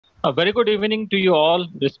A very good evening to you all,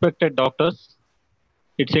 respected doctors.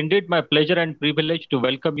 It's indeed my pleasure and privilege to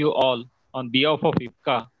welcome you all on behalf of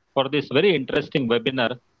IPCA for this very interesting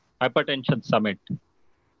webinar, Hypertension Summit.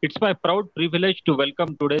 It's my proud privilege to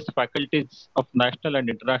welcome today's faculties of national and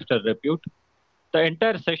international repute. The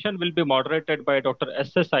entire session will be moderated by Dr.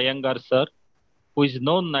 S.S. Iyengar, sir, who is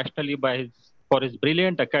known nationally for his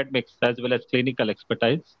brilliant academics as well as clinical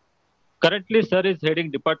expertise. Currently, sir is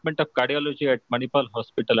heading Department of Cardiology at Manipal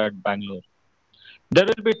Hospital at Bangalore. There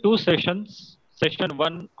will be two sessions. Session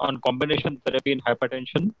 1 on combination therapy in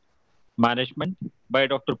hypertension management by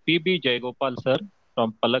Dr. P B Jayagopal sir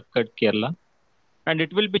from Palakkad, Kerala. And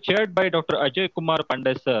it will be chaired by Dr. Ajay Kumar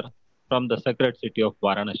Pandey sir from the sacred city of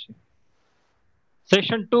Varanasi.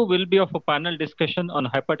 Session 2 will be of a panel discussion on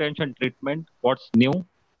hypertension treatment, what's new.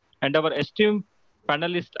 And our esteemed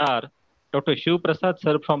panelists are Dr. Shivaprasad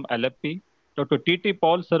sir from Aleppi, Dr. T.T.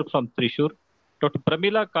 Paul sir from Thrissur, Dr.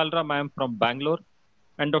 Pramila Kalra ma'am from Bangalore,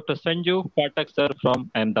 and Dr. Sanjeev Pathak sir from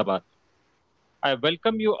Ahmedabad. I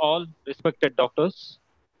welcome you all, respected doctors.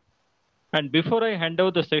 And before I hand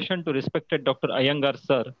over the session to respected Dr. Iyengar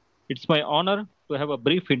sir, it's my honor to have a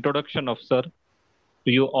brief introduction of sir to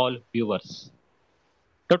you all viewers.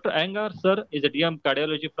 Dr. Iyengar sir is a DM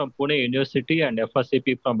Cardiology from Pune University and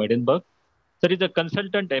FRCP from Edinburgh. Sir is a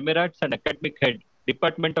consultant emeritus and academic head,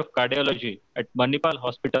 Department of Cardiology at Manipal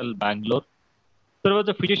Hospital, Bangalore. Sir was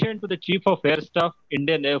a physician to the Chief of Air Staff,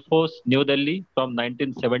 Indian Air Force, New Delhi from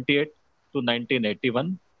 1978 to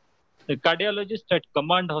 1981. A cardiologist at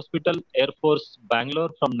Command Hospital, Air Force,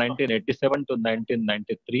 Bangalore from 1987 to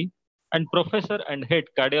 1993. And professor and head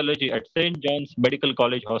cardiology at St. John's Medical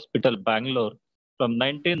College Hospital, Bangalore from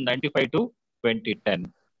 1995 to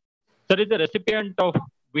 2010. Sir is the recipient of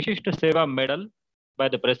Vishishta Seva Medal by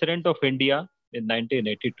the President of India in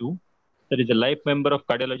 1982. Sir is a life member of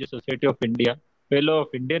Cardiology Society of India, Fellow of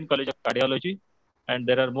Indian College of Cardiology, and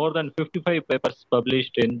there are more than 55 papers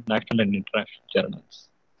published in national and international journals.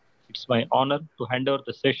 It's my honor to hand over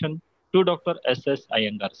the session to Dr. S.S.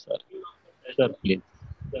 Iyengar, sir. Sir, please.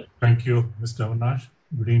 Thank you, Mr. Avinash.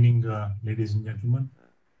 Good evening, ladies and gentlemen.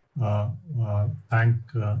 Thank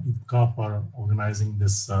IPCA for organizing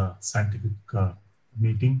this scientific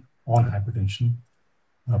meeting on hypertension,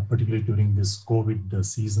 particularly during this COVID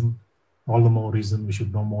season. All the more reason we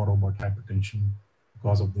should know more about hypertension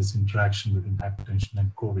because of this interaction between hypertension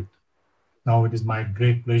and COVID. Now it is my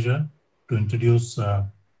great pleasure to introduce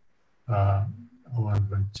our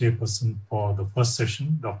chairperson for the first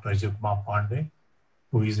session, Dr. Jayagopal Pandey,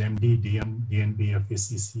 who is MD, DM, DNB,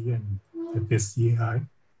 FACC, and FSCI.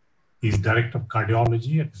 He is Director of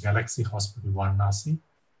Cardiology at Galaxy Hospital, Varanasi.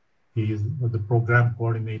 He is the program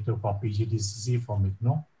coordinator for PGDCC from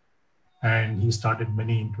IGNO, and he started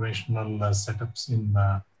many interventional setups in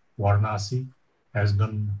Varanasi, has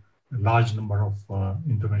done a large number of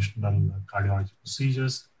interventional cardiology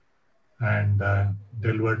procedures, and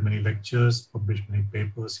delivered many lectures, published many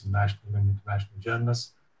papers in national and international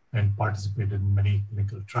journals, and participated in many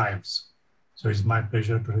clinical trials. So it's my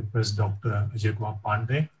pleasure to request Dr. Jayagopal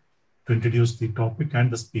Pandey to introduce the topic and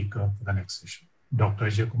the speaker for the next session. Dr.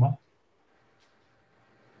 Jayagopal.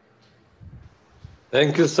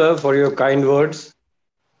 Thank you, sir, for your kind words.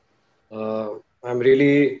 I'm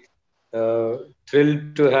really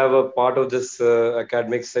thrilled to have a part of this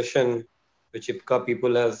academic session which IPCA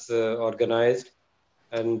people has organized.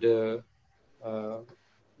 And the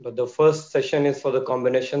first session is for the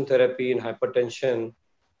combination therapy in hypertension.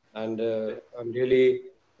 And I'm really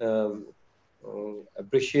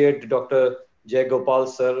appreciate Dr. Jayagopal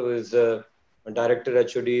sir, who is Director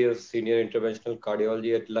HOD of Senior Interventional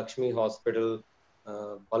Cardiology at Lakshmi Hospital,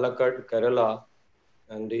 Palakkad, Kerala,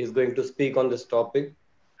 and he is going to speak on this topic.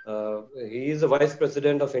 He is the Vice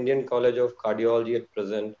President of Indian College of Cardiology at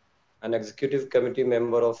present, an Executive Committee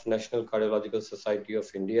member of National Cardiological Society of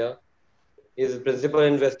India. He is Principal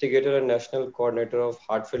Investigator and National Coordinator of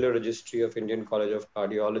Heart Failure Registry of Indian College of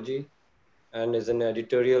Cardiology, and is an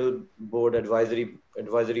editorial board advisory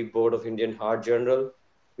board of Indian Heart Journal.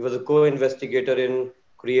 He was a co-investigator in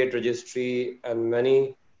CREATE registry and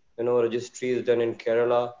many registries done in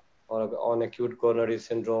Kerala on acute coronary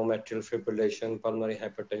syndrome, atrial fibrillation, pulmonary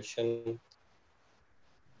hypertension,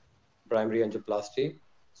 primary angioplasty.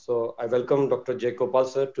 So I welcome Dr. Jayagopal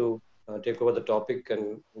sir to take over the topic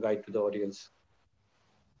and guide to the audience.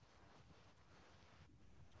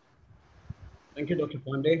 Thank you, Dr.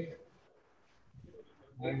 Pandey.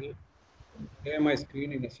 I will share my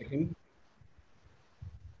screen in a second.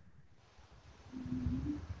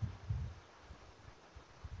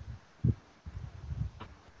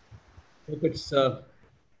 Hope it's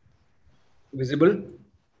visible.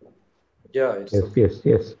 Yeah. It's yes, okay.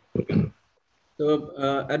 yes.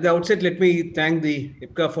 So at the outset, let me thank the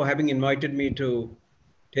IPCA for having invited me to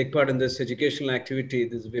take part in this educational activity,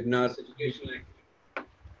 this webinar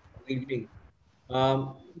evening.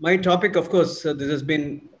 My topic, of course, this has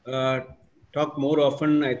been talked more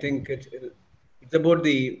often. I think it's about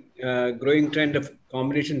the growing trend of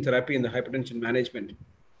combination therapy in the hypertension management.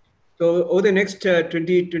 So over the next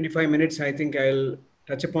 20-25 minutes, I think I'll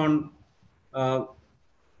touch upon uh,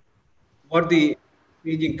 what the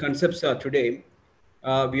changing concepts are today.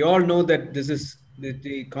 We all know that this is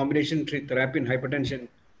the combination therapy in hypertension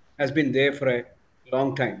has been there for a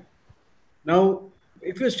long time. Now,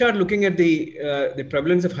 if you start looking at the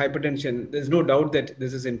prevalence of hypertension, there's no doubt that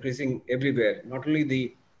this is increasing everywhere. Not only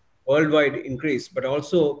the worldwide increase, but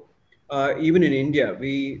also even in India.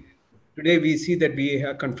 Today we see that we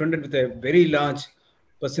are confronted with a very large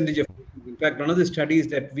percentage of. In fact, one of the studies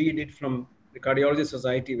that we did from the Cardiology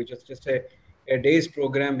Society, which was just a day's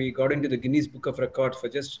program, we got into the Guinness Book of Records for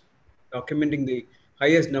just documenting the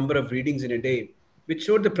highest number of readings in a day, which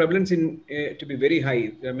showed the prevalence in to be very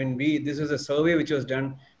high. I mean, this is a survey which was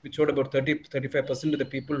done, which showed about 35% of the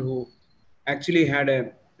people who actually had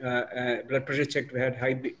a blood pressure checked had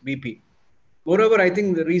high BP. Moreover, I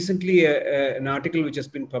think recently an article which has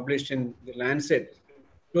been published in the Lancet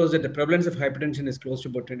shows that the prevalence of hypertension is close to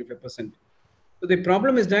about 25%. So the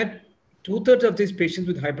problem is that two-thirds of these patients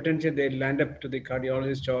with hypertension, they land up to the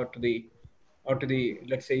cardiologist or to the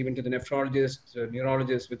let's say even to the nephrologist,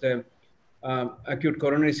 neurologist with a acute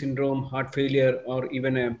coronary syndrome, heart failure, or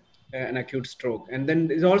even an acute stroke. And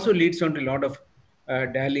then it also leads on to a lot of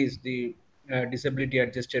DALYs, the disability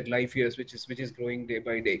adjusted life years, which is growing day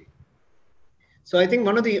by day. So I think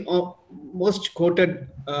one of the most quoted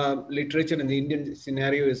literature in the Indian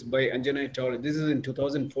scenario is by Anjana et al. This is in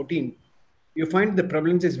 2014. You find the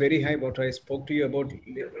prevalence is very high. What I spoke to you about,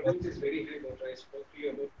 the prevalence is very high. What I spoke to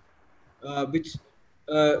you about,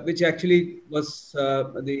 which actually was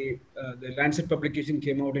the Lancet publication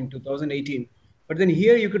came out in 2018. But then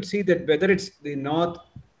here you could see that whether it's the north,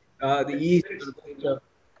 the east,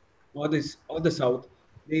 or the south,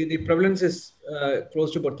 the prevalence is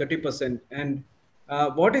close to about 30%. And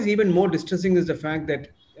what is even more distressing is the fact that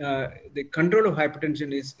the control of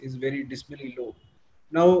hypertension is very dismally low.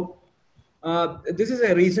 Now, this is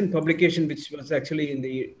a recent publication which was actually in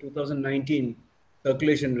the 2019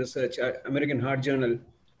 Circulation Research, American Heart Journal,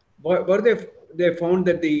 where they found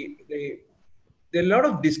that there are a lot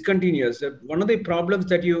of discontinuous. One of the problems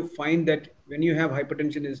that you find that when you have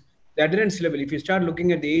hypertension is the adherence level. If you start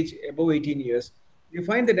looking at the age above 18 years, you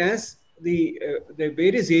find that as the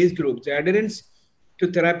various age groups, the adherence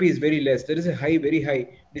to therapy is very less. There is a very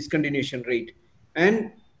high discontinuation rate.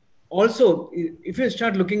 And also, if you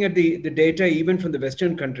start looking at the data, even from the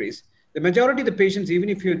Western countries, the majority of the patients, even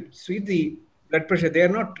if you see the blood pressure, they are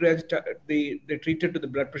not they're treated to the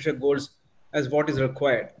blood pressure goals as what is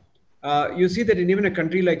required. You see that in even a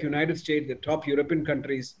country like United States, the top European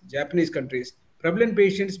countries, Japanese countries, prevalent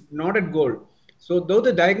patients not at goal. So though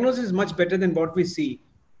the diagnosis is much better than what we see,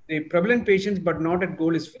 the prevalent patients but not at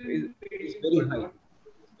goal is very high.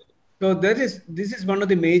 So this is one of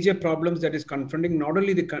the major problems that is confronting not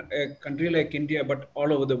only the country like India, but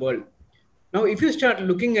all over the world. Now, if you start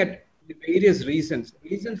looking at the various reasons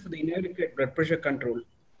for the inadequate blood pressure control,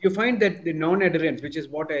 you find that the non-adherence, which is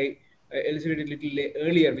what I elucidated a little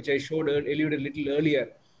earlier, which I alluded a little earlier,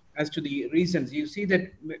 as to the reasons, you see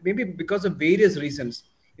that maybe because of various reasons,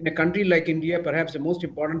 in a country like India, perhaps the most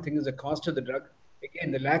important thing is the cost of the drug.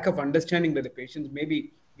 Again, the lack of understanding by the patients may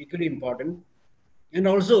be equally important. And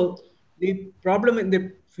also, the problem in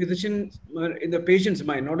the in the patient's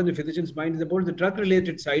mind, not in the physician's mind, is about the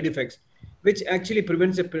drug-related side effects, which actually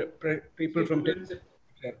prevents people from taking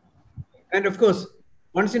care. And of course,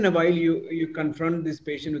 once in a while, you confront this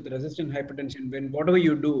patient with resistant hypertension when whatever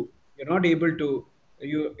you do, you're not able to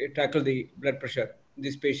tackle the blood pressure in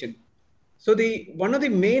this patient. So the one of the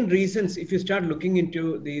main reasons, if you start looking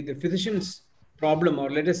into the physician's problem, or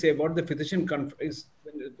let us say what the physician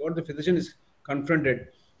is confronted,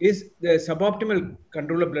 is the suboptimal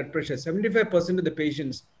control of blood pressure. 75% of the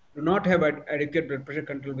patients do not have adequate blood pressure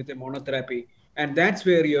control with a monotherapy, and that's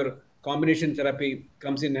where your combination therapy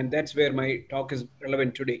comes in, and that's where my talk is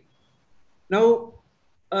relevant today. Now,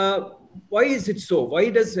 uh, why is it so? Why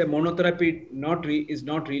does a monotherapy is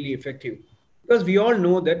not really effective? Because we all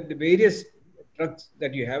know that the various drugs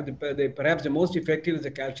that you have, perhaps the most effective is the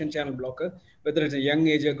calcium channel blocker, whether it's a young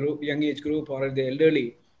age group or the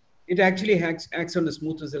elderly. It actually acts on the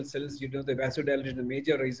smooth vessel cells. You know, the vasodilation, the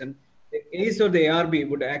major reason. The ACE or the ARB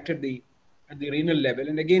would act at the renal level,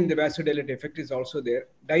 and again, the vasodilator effect is also there.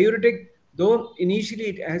 Diuretic though initially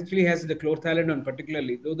it actually has the chlorthalidone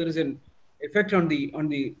particularly, though there is an effect on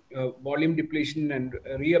the volume depletion and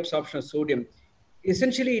reabsorption of sodium.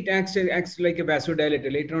 Essentially, it acts like a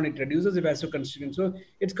vasodilator. Later on, it reduces the vasoconstriction. So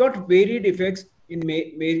it's got varied effects in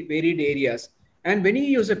varied areas. And when you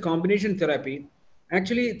use a combination therapy,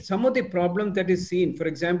 actually, some of the problem that is seen, for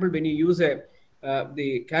example, when you use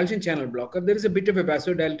the calcium channel blocker, there is a bit of a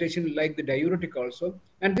vasodilatation like the diuretic also,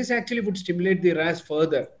 and this actually would stimulate the RAS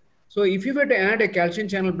further. So if you were to add a calcium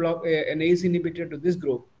channel block, an ACE inhibitor to this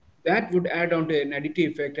group, that would add on to an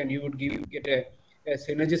additive effect, and you would get a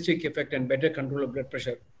synergistic effect and better control of blood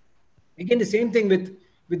pressure. Again, the same thing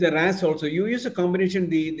with the RAS also. You use a combination,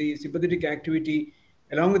 the sympathetic activity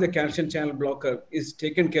along with the calcium channel blocker is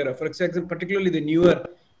taken care of. For example, particularly the newer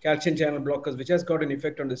calcium channel blockers, which has got an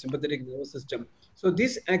effect on the sympathetic nervous system. So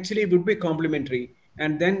this actually would be complementary.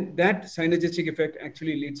 And then that synergistic effect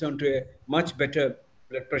actually leads on to a much better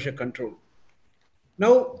blood pressure control.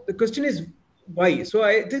 Now, the question is why? So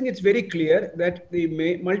I think it's very clear that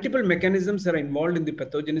the multiple mechanisms are involved in the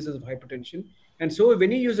pathogenesis of hypertension. And so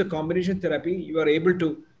when you use a combination therapy, you are able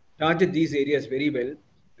to target these areas very well.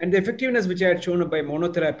 And the effectiveness which I had shown by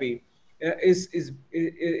monotherapy is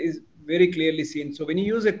very clearly seen. So when you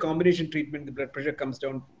use a combination treatment, the blood pressure comes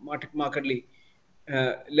down markedly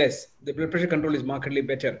less. The blood pressure control is markedly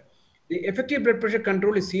better. The effective blood pressure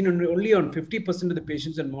control is seen only on 50% of the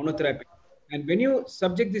patients in monotherapy. And when you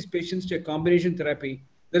subject these patients to a combination therapy,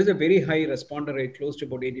 there is a very high responder rate, close to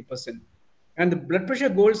about 80%. And the blood pressure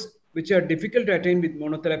goals, which are difficult to attain with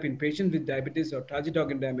monotherapy in patients with diabetes or target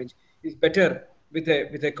organ damage, is better with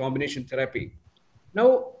a combination therapy.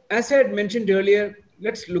 Now, as I had mentioned earlier,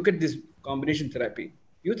 let's look at this combination therapy.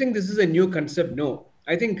 You think this is a new concept? No.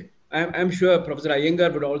 I think I'm sure Professor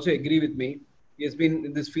Iyengar would also agree with me. He has been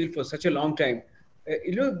in this field for such a long time.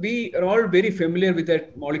 We are all very familiar with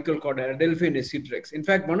that molecule called adelphine acetrex. In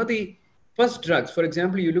fact, one of the first drugs, for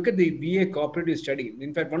example, you look at the VA cooperative study.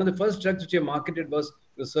 In fact, one of the first drugs which were marketed was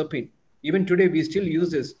the serpine. Even today, we still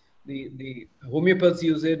use this. The homeopaths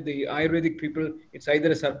use it, the Ayurvedic people, it's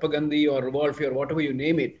either a Sarpagandhi or Revolve or whatever you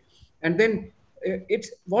name it. And then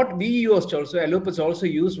it's what we used also, allopathics also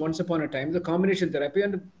used once upon a time, the combination therapy,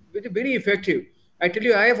 and very effective. I tell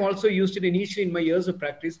you, I have also used it initially in my years of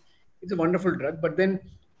practice. It's a wonderful drug, but then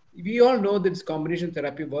we all know that this combination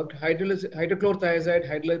therapy worked. Hydrochlorothiazide,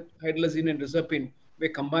 hydralazine, and reserpine were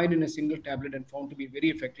combined in a single tablet and found to be very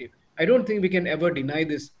effective. I don't think we can ever deny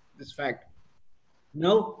this fact.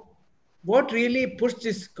 Now, what really pushed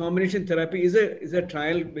this combination therapy is a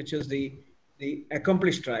trial which is the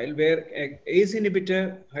accomplished trial where ACE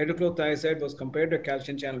inhibitor hydrochlorothiazide was compared to a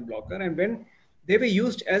calcium channel blocker, and when they were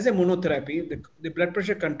used as a monotherapy, the blood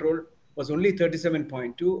pressure control was only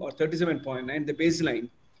 37.2 or 37.9, the baseline.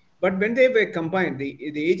 But when they were combined, the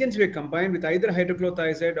agents were combined with either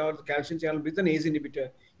hydrochlorothiazide or the calcium channel with an ACE inhibitor,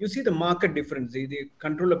 you see the marked difference, the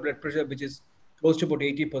control of blood pressure, which is close to about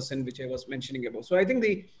 80%, which I was mentioning about. So I think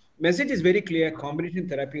the message is very clear. Combination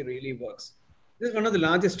therapy really works. This is one of the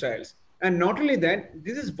largest trials. And not only that,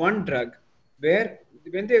 this is one drug where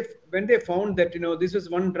when they found that, this was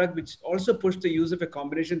one drug which also pushed the use of a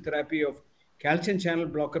combination therapy of calcium channel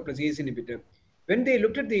blocker plus ACE inhibitor. When they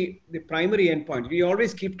looked at the primary endpoint, we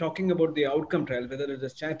always keep talking about the outcome trial, whether it's a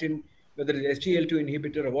statin, whether it's SGLT2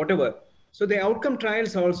 inhibitor or whatever. So the outcome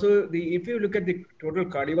trials also, if you look at the total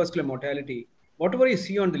cardiovascular mortality, whatever you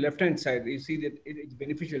see on the left-hand side, you see that it's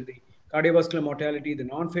beneficial. The cardiovascular mortality, the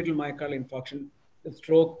non-fatal myocardial infarction, the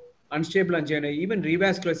stroke, unstable angina, even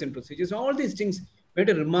revascularization procedures, all these things made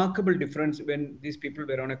a remarkable difference when these people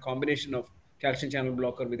were on a combination of calcium channel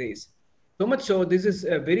blocker with ACE. So much so, this is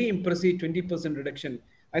a very impressive 20% reduction.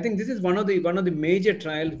 I think this is one of the major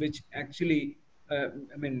trials which actually,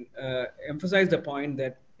 emphasize the point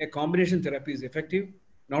that a combination therapy is effective.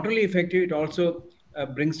 Not only effective, it also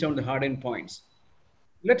brings down the hard endpoints.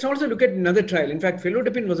 Let's also look at another trial. In fact,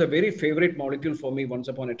 felodipine was a very favorite molecule for me once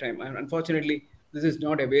upon a time. And unfortunately, this is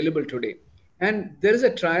not available today. And there is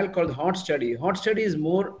a trial called HOT study. HOT study is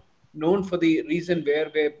more known for the reason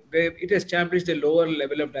where it established a lower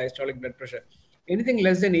level of diastolic blood pressure. Anything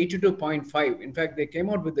less than 82.5, in fact, they came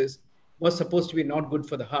out with this, was supposed to be not good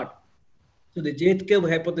for the heart. So the J-curve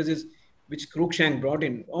hypothesis, which Cruikshank brought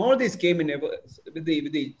in, all this came in with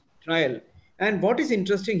the trial. And what is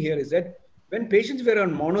interesting here is that when patients were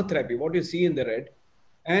on monotherapy, what you see in the red,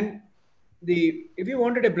 and if you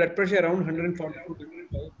wanted a blood pressure around 140,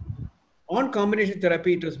 on combination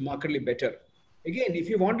therapy, it was markedly better. Again, if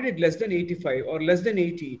you wanted it less than 85 or less than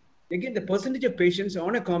 80, again, the percentage of patients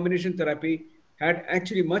on a combination therapy had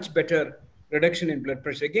actually much better reduction in blood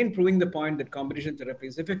pressure. Again, proving the point that combination therapy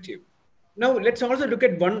is effective. Now, let's also look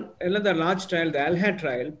at another large trial, the ALHA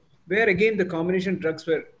trial, where again the combination drugs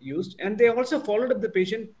were used, and they also followed up the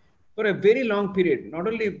patient for a very long period, not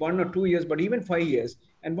only 1 or 2 years, but even 5 years.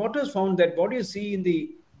 And what was found that what you see in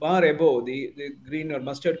the bar above, the green or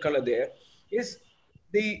mustard color there, is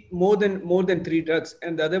the more than 3 drugs,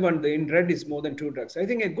 and the other one, the in red, is more than 2 drugs. I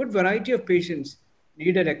think a good variety of patients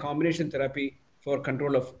needed a combination therapy for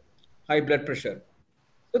control of high blood pressure.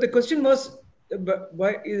 So the question was,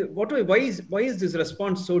 why is this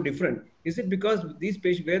response so different? Is it because these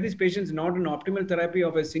patients not an optimal therapy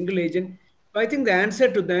of a single agent? So I think the answer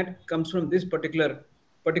to that comes from this particular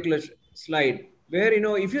slide, where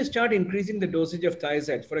if you start increasing the dosage of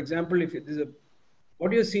thiazide, for example, if there's a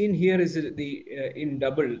what you're seeing here is the in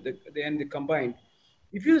double and the combined.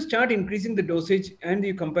 If you start increasing the dosage and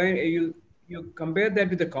you compare that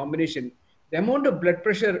with the combination, the amount of blood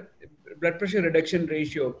pressure reduction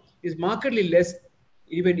ratio is markedly less,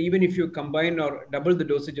 even if you combine or double the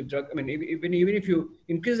dosage of drug. I mean, even if you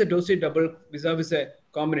increase the dosage double vis-a-vis a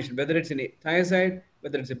combination, whether it's in a thiazide,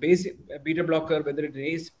 whether it's a beta blocker, whether it's an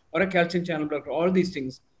ACE or a calcium channel blocker, all these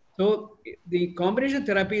things. So the combination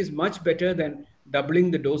therapy is much better than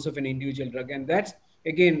doubling the dose of an individual drug, and that's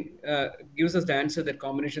again gives us the answer that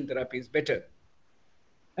combination therapy is better.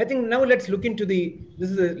 I think now let's look into this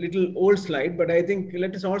is a little old slide, but I think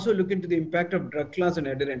let us also look into the impact of drug class on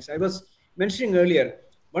adherence. I was mentioning earlier,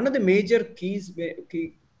 one of the major key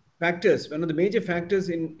factors, one of the major factors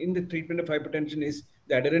in the treatment of hypertension is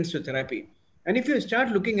the adherence to therapy. And if you start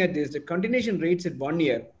looking at this, the continuation rates at 1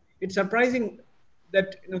 year, it's surprising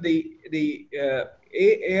that the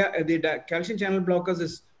calcium channel blockers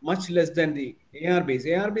is much less than the ARBs.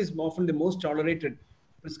 ARB is often the most tolerated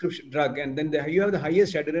prescription drug, and then you have the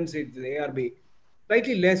highest adherence rate to the ARB,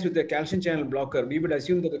 slightly less with the calcium channel blocker. We would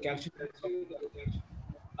assume that the calcium channel blockers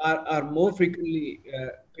are more frequently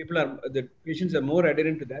the patients are more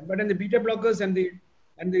adherent to that. But in the beta blockers and the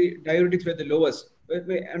diuretics were the lowest,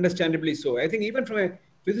 understandably so. I think even from a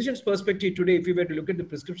physician's perspective today, if you were to look at the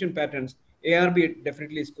prescription patterns, ARB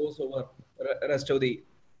definitely scores over the rest of the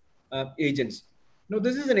agents. Now,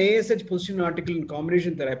 this is an ASH position article in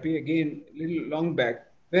combination therapy, again, a little long back,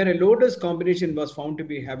 where a low-dose combination was found to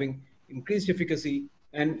be having increased efficacy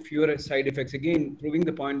and fewer side effects, again, proving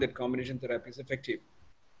the point that combination therapy is effective.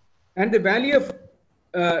 And the value of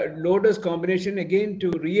low-dose combination, again,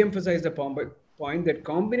 to re-emphasize the point that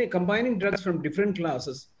combining drugs from different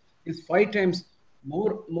classes is 5 times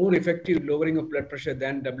more effective lowering of blood pressure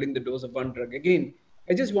than doubling the dose of one drug. Again,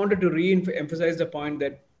 I just wanted to re-emphasize the point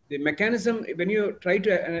that the mechanism, when you try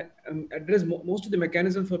to address most of the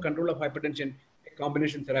mechanisms for control of hypertension,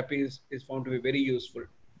 combination therapy is found to be very useful.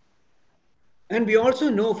 And we also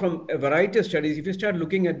know from a variety of studies, if you start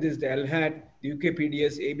looking at this, the LHAT, the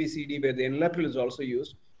UKPDS, ABCD, where the enalapril is also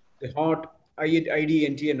used, the HOT,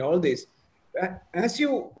 IDNT, and all this, as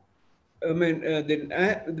you, I mean,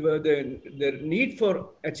 the need for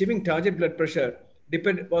achieving target blood pressure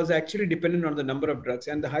was actually dependent on the number of drugs,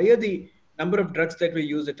 and the higher the number of drugs that we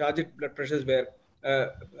use, the target blood pressures were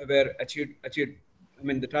achieved. I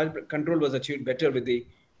mean, the target control was achieved better with the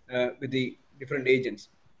different agents.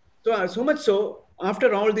 So much so,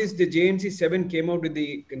 after all this, the JNC7 came out with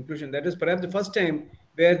the conclusion that is perhaps the first time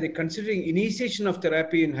where they're considering initiation of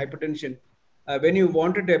therapy in hypertension when you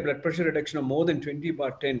wanted a blood pressure reduction of more than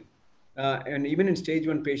 20/10, and even in stage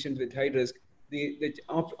 1 patients with high risk, the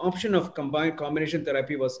option of combination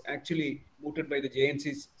therapy was actually mooted by the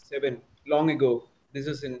JNC7 long ago. This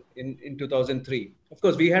is in 2003. Of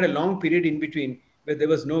course, we had a long period in between where there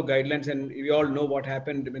was no guidelines, and we all know what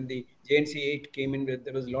happened when the JNC8 came in.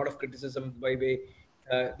 There was a lot of criticism by way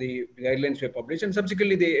the guidelines were published, and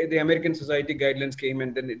subsequently the American Society guidelines came,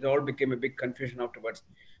 and then it all became a big confusion afterwards.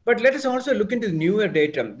 But let us also look into the newer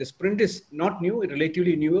data. The sprint is not new,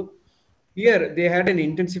 relatively new. Here they had an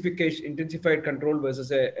intensified control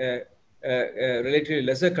versus a relatively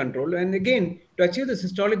lesser control, and again, to achieve the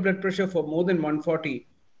systolic blood pressure for more than 140,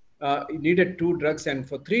 you needed 2 drugs, and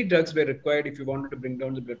for 3 drugs were required if you wanted to bring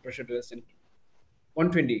down the blood pressure to less than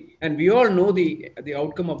 120. And we all know the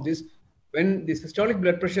outcome of this. When the systolic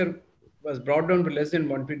blood pressure was brought down to less than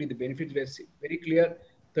 120, the benefits were very clear.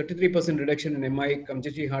 33% reduction in MI,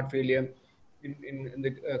 congestive heart failure, in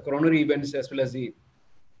the coronary events, as well as the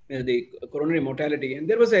coronary mortality. And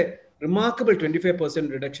there was a remarkable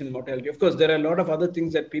 25% reduction in mortality. Of course, there are a lot of other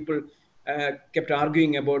things that people kept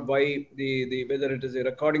arguing about, why whether it is a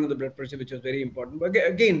recording of the blood pressure, which was very important. But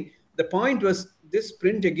again, the point was this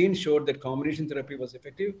sprint again showed that combination therapy was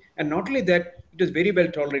effective, and not only that, it was very well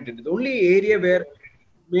tolerated. The only area where it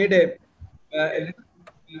made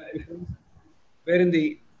wherein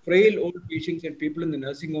the frail old patients and people in the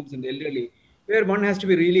nursing homes and the elderly, where one has to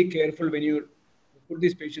be really careful when you put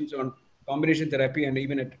these patients on combination therapy and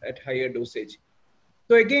even at higher dosage.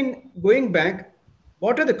 So again, going back,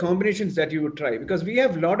 what are the combinations that you would try? Because we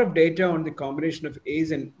have a lot of data on the combination of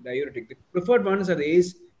ACE and diuretic. The preferred ones are the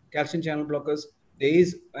ACE calcium channel blockers, the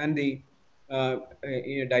ACE and the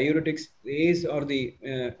diuretics, the ACE or the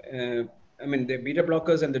beta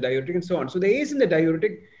blockers and the diuretic and so on. So the ACE and the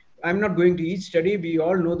diuretic, I'm not going to each study. We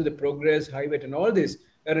all know that the progress, high weight and all this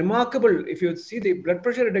are remarkable. If you see the blood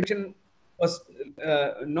pressure reduction was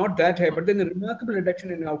not that high, but then the remarkable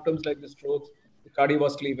reduction in outcomes like the strokes, the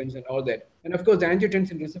cardiovascular events and all that. And of course, the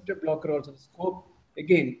angiotensin receptor blocker also, the scope,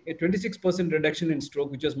 again, a 26% reduction in stroke,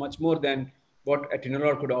 which is much more than what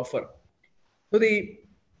atenolol could offer. So the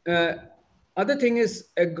uh, other thing is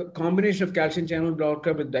a combination of calcium channel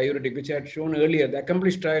blocker with diuretic, which I had shown earlier. The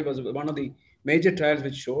accomplished trial was one of the major trials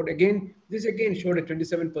which showed. This again showed a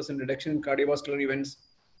 27% reduction in cardiovascular events.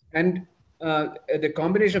 And the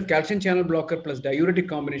combination of calcium channel blocker plus diuretic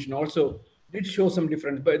combination also did show some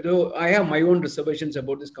difference. But though I have my own reservations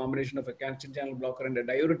about this combination of a calcium channel blocker and a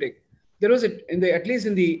diuretic, there was at least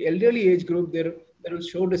in the elderly age group, there was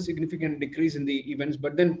showed a significant decrease in the events.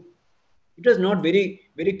 But then it was not very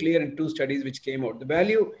clear in two studies which came out. The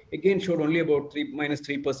value again showed only about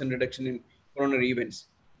 3% reduction in coronary events.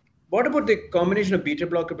 What about the combination of beta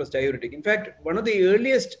blocker plus diuretic? In fact, one of the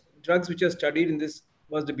earliest drugs which are studied in this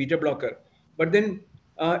was the beta blocker. But then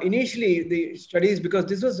initially the studies, because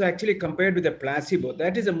this was actually compared with a placebo,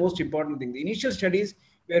 that is the most important thing. The initial studies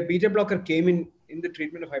where beta blocker came in the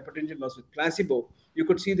treatment of hypertension was with placebo. You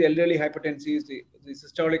could see the elderly hypertensives, the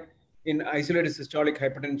systolic, in isolated systolic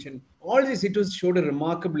hypertension. All these, it was showed a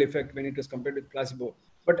remarkable effect when it was compared with placebo.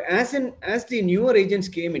 But as the newer agents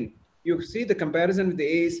came in, you see the comparison with the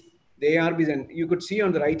ACE, the ARBs, and you could see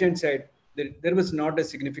on the right hand side that there was not a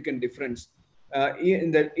significant difference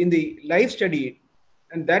in the live study,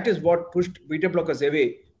 and that is what pushed beta blockers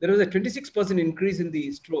away. There was a 26% increase in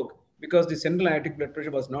the stroke because the central aortic blood pressure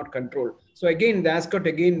was not controlled. So again, the ASCOT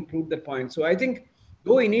again proved that point. So I think,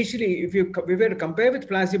 though initially, if we were to compare with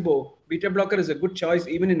placebo, beta blocker is a good choice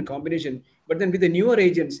even in combination. But then with the newer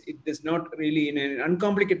agents, it is not really, in an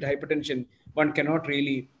uncomplicated hypertension, one cannot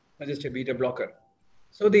really suggest a beta blocker.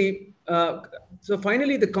 So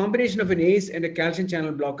finally, the combination of an ACE and a calcium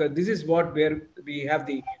channel blocker, this is where we have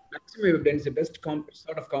the maximum evidence, the best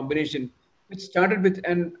sort of combination, which started with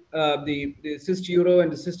the cyst Euro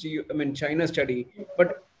and the cyst China study.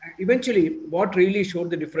 But eventually, what really showed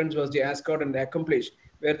the difference was the ASCOT and the Accomplish,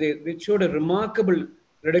 where they showed a remarkable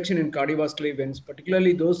reduction in cardiovascular events,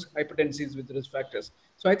 particularly those hypertensives with risk factors.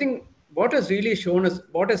 So I think what has really shown us,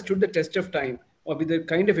 what has stood the test of time, or with the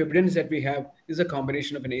kind of evidence that we have, is a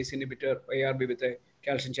combination of an ACE inhibitor, ARB with a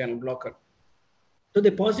calcium channel blocker. So the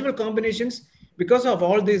possible combinations, because of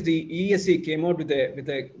all this, the ESC came out with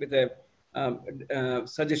a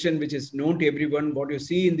suggestion which is known to everyone. What you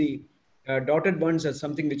see in the dotted ones are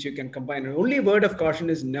something which you can combine. And only word of caution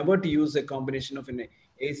is never to use a combination of an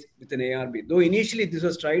ACE with an ARB. Though initially this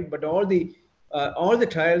was tried, but all the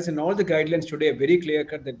trials and all the guidelines today are very clear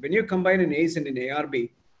cut that when you combine an ACE and an ARB,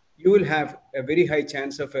 you will have a very high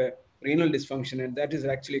chance of a renal dysfunction, and that is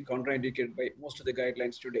actually contraindicated by most of the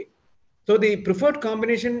guidelines today. So the preferred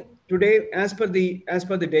combination today, as per the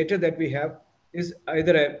data that we have, is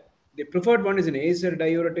either the preferred one is an ACE or a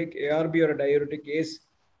diuretic, ARB or a diuretic, ACE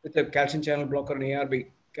with a calcium channel blocker, and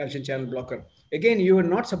ARB calcium channel blocker. Again, you are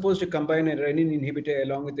not supposed to combine a renin inhibitor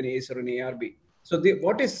along with an ACE or an ARB. So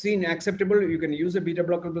what is seen acceptable, you can use a beta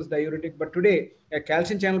blocker plus diuretic, but today a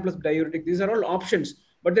calcium channel plus diuretic, these are all options.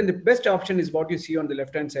 But then the best option is what you see on the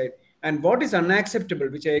left-hand side. And what is unacceptable,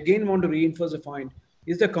 which I again want to reinforce the point,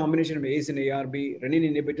 is the combination of ACE and ARB, renin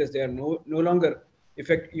inhibitors. They are no longer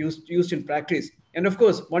used in practice. And of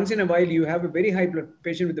course, once in a while, you have a very high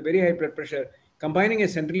patient with a very high blood pressure. Combining a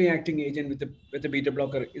centrally acting agent with a beta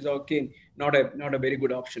blocker is again not a very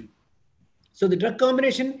good option. So the drug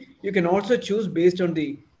combination you can also choose based on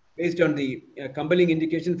the compelling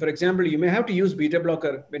indication. For example, you may have to use beta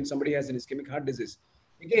blocker when somebody has an ischemic heart disease.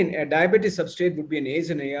 Again, a diabetes substrate would be an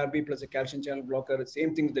ACE and ARB plus a calcium channel blocker.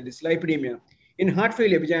 Same thing with the dyslipidemia. In heart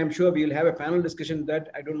failure, which I am sure we will have a panel discussion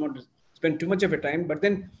that I don't want to spend too much of a time. But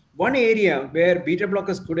then one area where beta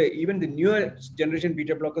blockers could, even the newer generation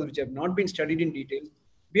beta blockers, which have not been studied in detail,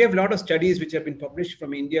 we have a lot of studies which have been published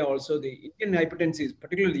from India also. The Indian hypertensives,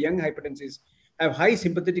 particularly young hypertensives, have high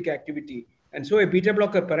sympathetic activity. And so a beta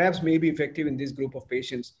blocker perhaps may be effective in this group of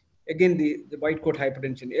patients. Again, the white coat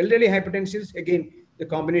hypertension. Elderly hypertensives, again, the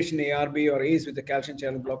combination ARB or ACE with the calcium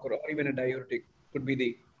channel blocker or even a diuretic could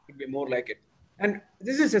be more like it. And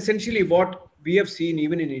this is essentially what we have seen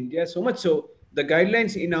even in India, so much so the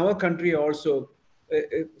guidelines in our country also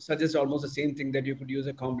suggest almost the same thing, that you could use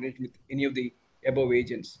a combination with any of the above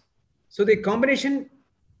agents. So the combination,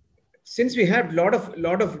 since we have lot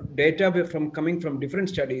of data from coming from different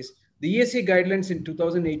studies, the ESC guidelines in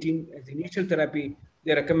 2018 as initial therapy,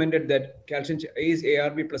 they recommended that calcium is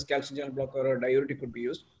ARB plus calcium channel blocker or diuretic could be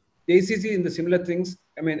used. The ACC in the similar things,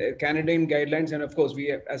 I mean, Canadian guidelines, and of course we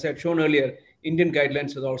have, as I had shown earlier, Indian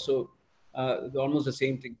guidelines is also almost the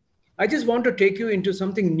same thing. I just want to take you into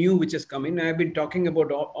something new which has come in. I've been talking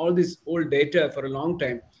about all this old data for a long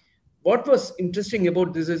time. What was interesting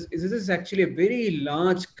about this is this is actually a very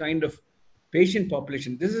large kind of patient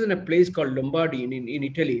population. This is in a place called Lombardy in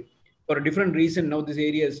Italy. For a different reason, now these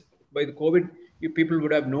areas, by the COVID, people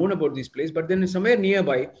would have known about this place, but then somewhere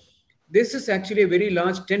nearby, this is actually a very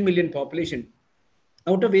large 10 million population,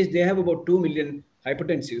 out of which they have about 2 million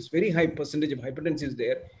hypertensives, very high percentage of hypertensives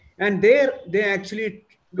there. And there they actually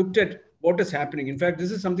looked at what is happening. In fact,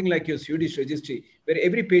 this is something like your Swedish registry, where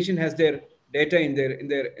every patient has their data in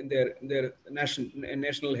their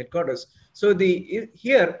national headquarters. So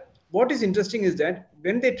here, what is interesting is that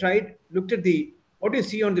when they looked at what you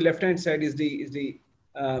see on the left hand side is the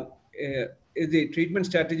treatment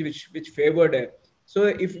strategy which favored it. So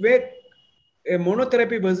if we're a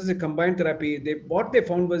monotherapy versus a combined therapy, what they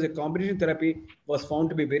found was a combination therapy was found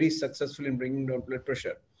to be very successful in bringing down blood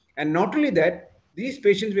pressure. And not only that, these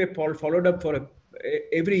patients were followed up for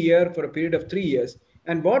every year for a period of 3 years.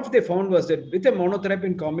 And what they found was that with a monotherapy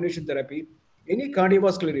and combination therapy, any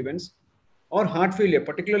cardiovascular events or heart failure,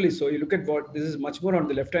 particularly so, you look at this is much more on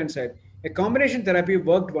the left-hand side. A combination therapy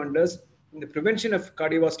worked wonders in the prevention of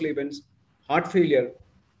cardiovascular events, heart failure,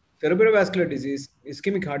 cerebrovascular disease,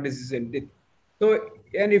 ischemic heart disease, and death. So,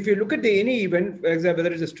 and if you look at any event,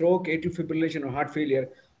 whether it's a stroke, atrial fibrillation, or heart failure,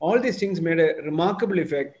 all these things made a remarkable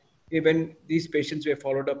effect when these patients were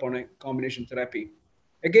followed up on a combination therapy.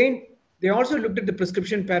 Again, they also looked at the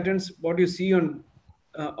prescription patterns. What you see on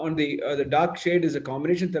the dark shade is a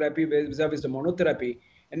combination therapy vis-a-vis the monotherapy.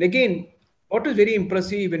 And again, what was very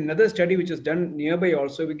impressive in another study which was done nearby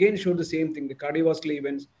also, again showed the same thing, the cardiovascular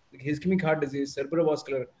events, the ischemic heart disease,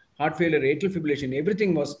 cerebrovascular, heart failure, atrial fibrillation,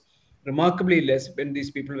 everything was remarkably less when these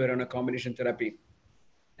people were on a combination therapy.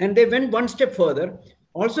 And they went one step further,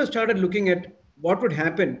 also started looking at what would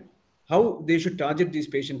happen, how they should target these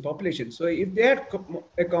patient populations. So if they had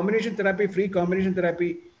a combination therapy, free combination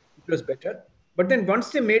therapy, it was better. But then once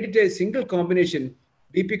they made it a single combination,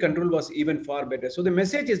 BP control was even far better. So the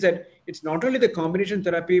message is that it's not only the combination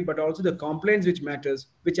therapy, but also the compliance which matters,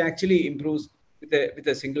 which actually improves with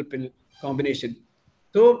a single pill combination.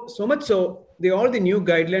 So much so, all the new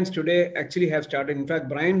guidelines today actually have started. In fact,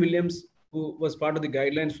 Brian Williams, who was part of the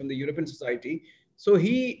guidelines from the European Society, so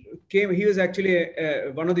he was actually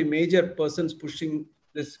one of the major persons pushing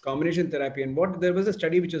this combination therapy. And there was a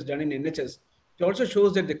study which was done in NHS. It also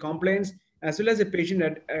shows that the compliance as well as the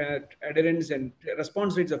patient adherence and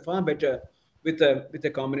response rates are far better with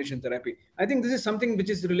a combination therapy. I think this is something which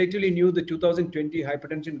is relatively new, the 2020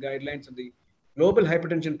 hypertension guidelines and the global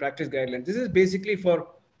hypertension practice guidelines. This is basically for,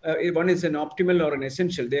 one is an optimal or an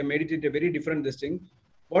essential. They have made it a very different thing.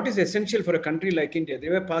 What is essential for a country like India? They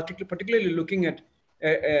were particularly looking at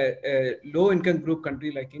a low-income group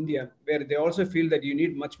country like India, where they also feel that you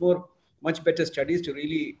need much better studies to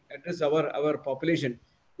really address our population.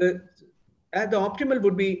 The optimal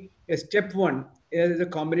would be a step one is a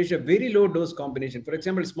combination, a very low dose combination. For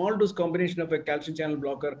example, small dose combination of a calcium channel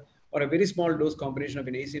blocker or a very small dose combination of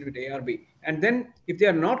an ACE with ARB. And then if they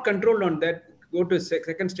are not controlled on that, go to a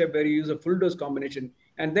second step where you use a full dose combination.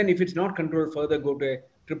 And then if it's not controlled further, go to a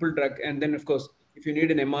triple drug. And then of course, if you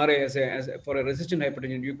need an MRA for a resistant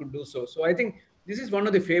hypertension, you could do so. So I think this is one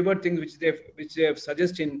of the favored things which they have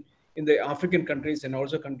suggested in the African countries and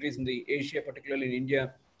also countries in the Asia, particularly in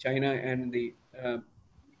India, China, and the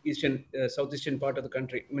southeastern part of the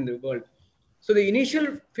country, the world. So the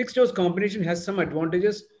initial fixed dose combination has some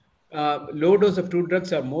advantages. Low dose of two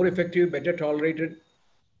drugs are more effective, better tolerated,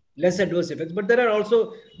 less adverse effects, but there are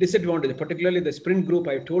also disadvantages, particularly the sprint group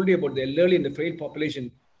I told you about, the elderly and the frail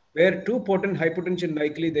population, where too potent hypertension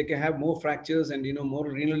likely they can have more fractures and more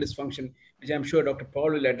renal dysfunction, which I'm sure Dr.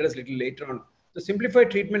 Paul will address a little later on. The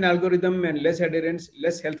simplified treatment algorithm and less adherence,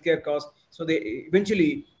 less healthcare costs. So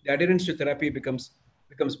eventually the adherence to therapy becomes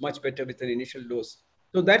much better with an initial dose.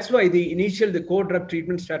 So that's why the core drug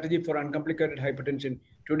treatment strategy for uncomplicated hypertension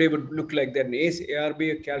today would look like that: an ACE,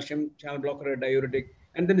 ARB, a calcium channel blocker, a diuretic,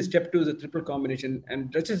 and then the step 2 is a triple combination.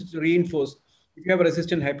 And just to reinforce, if you have a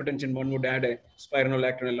resistant hypertension, one would add a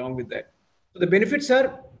spironolactone along with that. So the benefits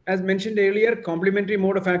are, as mentioned earlier, complementary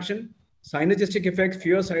mode of action, synergistic effects,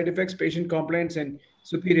 fewer side effects, patient compliance, and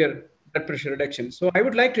superior blood pressure reduction. So I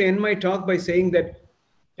would like to end my talk by saying that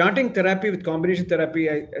starting therapy with combination therapy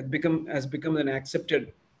has become an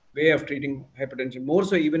accepted way of treating hypertension, more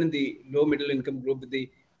so even in the low middle income group with the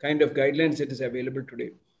kind of guidelines that is available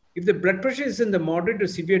today. If the blood pressure is in the moderate to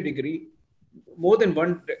severe degree, more than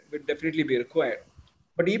one would definitely be required.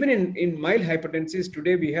 But even in mild hypertensives,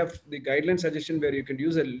 today we have the guideline suggestion where you can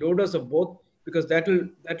use a low dose of both because that will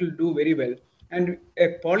do very well. And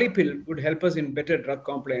a poly pill would help us in better drug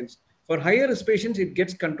compliance. For higher risk patients, it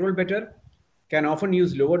gets controlled better, can often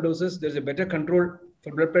use lower doses. There's a better control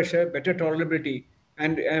for blood pressure, better tolerability.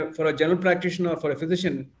 And for a general practitioner or for a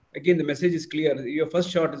physician, again, the message is clear. Your first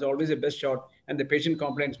shot is always the best shot, and the patient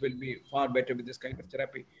compliance will be far better with this kind of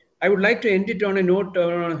therapy. I would like to end it on a note,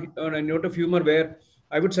 on a note of humor where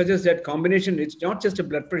I would suggest that combination, it's not just a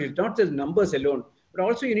blood pressure, it's not just numbers alone, but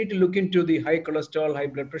also you need to look into the high cholesterol, high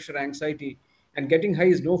blood pressure, anxiety, and getting high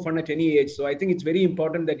is no fun at any age. So I think it's very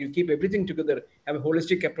important that you keep everything together, have a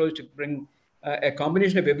holistic approach to bring a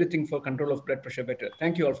combination of everything for control of blood pressure better.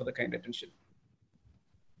 Thank you all for the kind attention.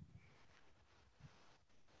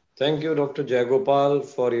 Thank you, Dr. Jayagopal,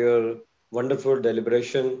 for your wonderful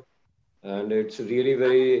deliberation. And it's really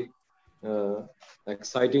very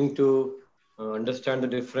exciting to understand the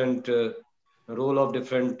different role of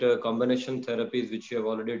different combination therapies, which you have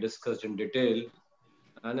already discussed in detail.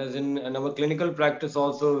 And as in our clinical practice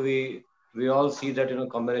also, we all see that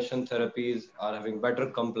combination therapies are having better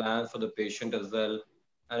compliance for the patient as well.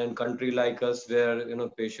 And in country like us, where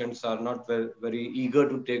patients are not very eager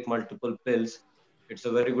to take multiple pills, it's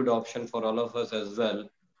a very good option for all of us as well.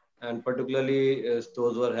 And particularly those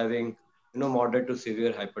who are having moderate to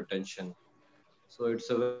severe hypertension. So it's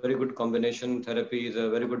a very good combination. Therapy is a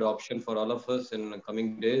very good option for all of us in the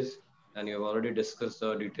coming days. And you have already discussed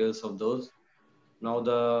the details of those. Now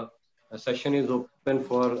the session is open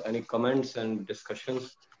for any comments and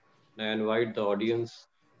discussions. I invite the audience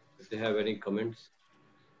if they have any comments.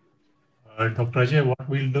 Dr. Ajay, what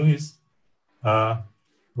we'll do is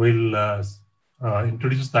I'll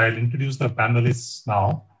introduce the panelists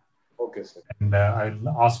now. Okay, sir. And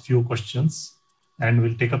I'll ask few questions and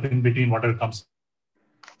we'll take up in between whatever comes.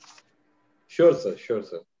 Sure, sir. Sure,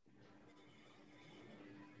 sir.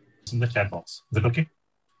 In the chat box. Is it okay?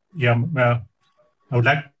 Yeah. I would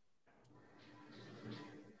like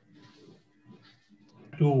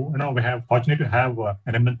to, we have fortunate to have an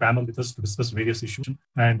eminent panel with us to discuss various issues.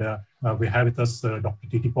 And we have with us Dr.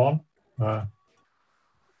 T.T. Paul,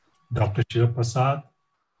 Dr. Shivaprasad,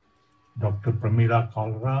 Dr. Pramila,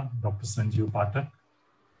 Kalra, Dr. Sanjeev Pathak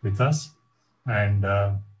with us. And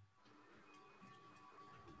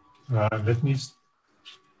let me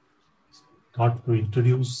start to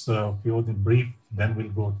introduce a few in brief, then we'll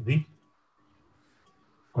go to the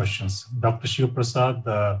questions. Dr. Shivaprasad,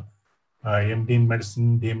 MD in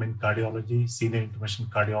Medicine, DM in Cardiology, Senior Interventional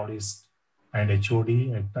Cardiologist and HOD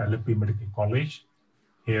at LFP Medical College.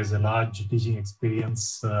 He has a large teaching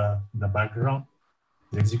experience in the background.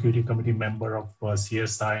 He's Executive Committee member of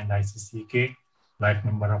CSI and IPCA, Life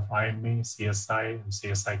member of IMA, CSI and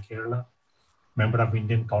CSI Kerala, member of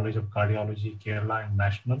Indian College of Cardiology, Kerala and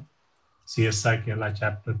National, CSI Kerala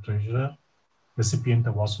Chapter Treasurer, recipient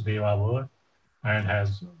of Vasudeva Award, and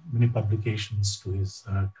has many publications to his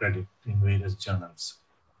credit in various journals.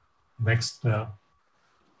 Next,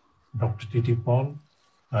 Dr. T.T. Paul,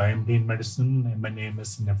 MD in Medicine,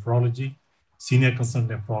 MNAMS in Nephrology, Senior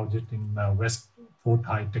Consultant Nephrologist in West Fort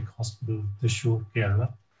High Tech Hospital, Thrissur,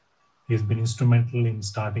 Kerala. He has been instrumental in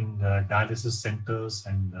starting dialysis centers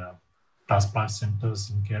and transplant centers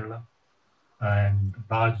in Kerala, and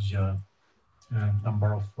large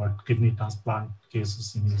number of kidney transplant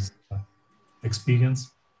cases in his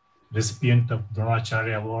experience, recipient of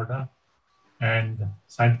Dronacharya Award and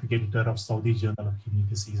scientific editor of Saudi Journal of Kidney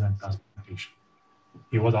Disease and Transplantation.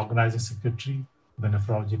 He was organizing secretary of the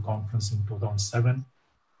Nephrology Conference in 2007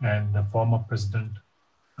 and the former president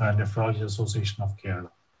of Nephrology Association of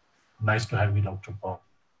Kerala. Nice to have you, Dr. Paul.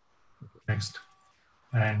 Next.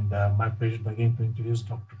 And my pleasure again to introduce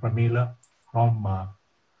Dr. Pramila from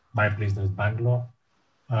my place, that is Bangalore.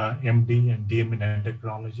 MD and DM in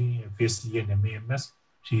endocrinology, FAC and MAMS.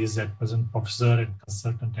 She is at present professor and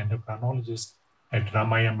consultant endocrinologist at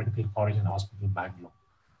Ramaya Medical College and Hospital, Bangalore.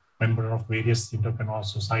 Member of various endocrinology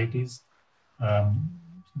societies,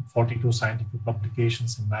 42 scientific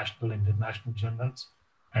publications in national and international journals,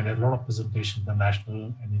 and a lot of presentations at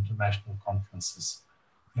national and international conferences.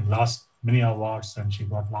 And last many awards, and she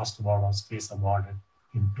got last award was FACE awarded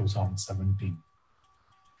in 2017.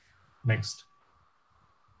 Next.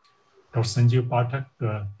 Dr. Sanjeev Pathak,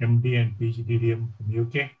 MD and PhD DDM from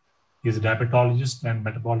UK, He is a diabetologist and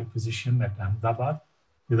metabolic physician at Ahmedabad.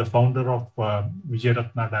 He is the founder of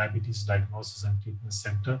Vijayaratna Diabetes Diagnosis and Treatment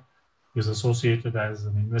Center. He is associated as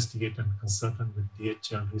an investigator and consultant with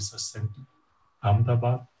DHL Research Center,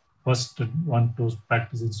 Ahmedabad. First one to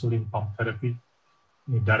practice insulin pump therapy.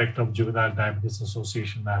 Director of Juvenile Diabetes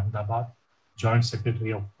Association, Ahmedabad. Joint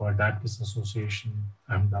Secretary of Diabetes Association,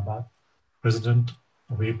 Ahmedabad. President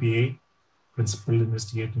of APA. Principal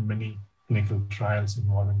investigator in many clinical trials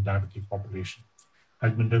involving diabetic population.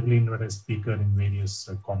 Has been regularly invited as speaker in various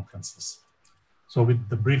conferences. So with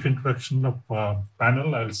the brief introduction of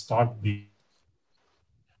panel, I'll start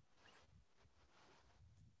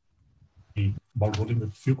about rolling with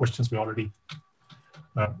a few questions we already,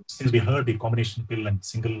 since we heard the combination pill and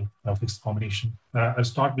single fixed combination. I'll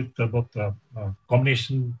start with about the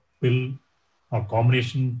combination pill or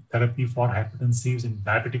combination therapy for hypertensives in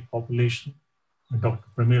diabetic population. Dr.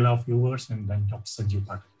 Pramila, a few words, and then Dr. Sanjeev.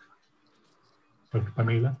 Dr.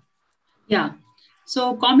 Pramila. Yeah.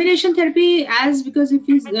 So combination therapy, because if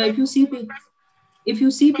you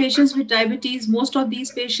see patients with diabetes, most of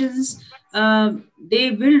these patients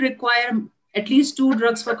they will require at least 2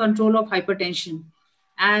 drugs for control of hypertension.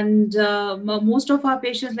 And most of our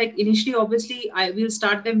patients, like initially, obviously, I will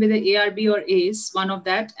start them with an ARB or ACE, one of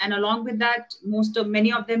that. And along with that,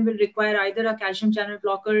 many of them will require either a calcium channel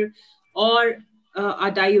blocker or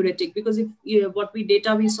a diuretic, because if what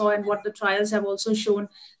data we saw and what the trials have also shown,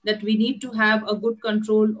 that we need to have a good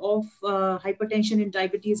control of hypertension in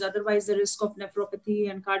diabetes. Otherwise, the risk of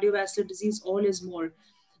nephropathy and cardiovascular disease all is more.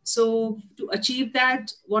 So to achieve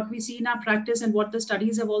that, what we see in our practice and what the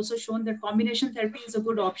studies have also shown, that combination therapy is a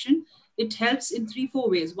good option. It helps in 3-4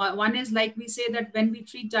 ways. One is, like we say, that when we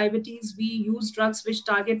treat diabetes, we use drugs which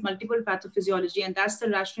target multiple pathophysiology, and that's the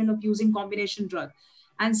rationale of using combination drug.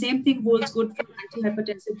 And same thing holds good for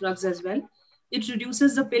antihypertensive drugs as well. It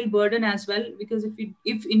reduces the pill burden as well, because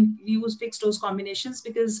if we use fixed dose combinations,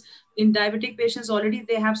 because in diabetic patients already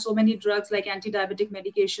they have so many drugs like anti-diabetic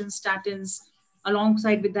medications, statins.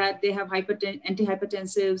 Alongside with that, they have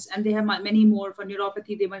antihypertensives, and they have many more. For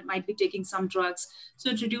neuropathy, they might be taking some drugs. So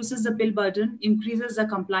it reduces the pill burden, increases the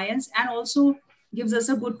compliance, and also gives us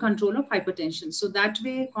a good control of hypertension. So that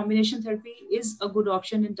way, combination therapy is a good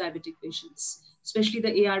option in diabetic patients, especially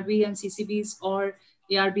the ARB and CCBs or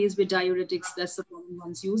ARBs with diuretics. That's the common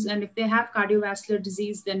ones used. And if they have cardiovascular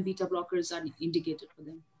disease, then beta blockers are indicated for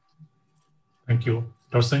them. Thank you.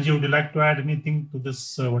 Dr. Sanjeev, would you like to add anything to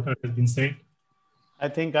this, what has been said? I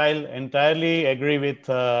think I'll entirely agree with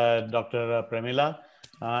Dr. Pramila.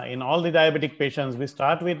 In all the diabetic patients, we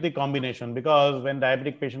start with the combination, because when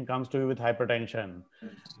diabetic patient comes to you with hypertension,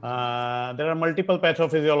 there are multiple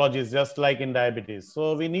pathophysiologies, just like in diabetes.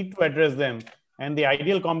 So we need to address them. And the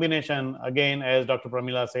ideal combination, again, as Dr.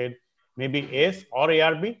 Pramila said, maybe ACE or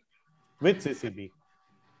ARB with CCB.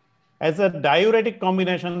 As a diuretic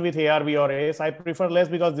combination with ARB or ACE, I prefer less,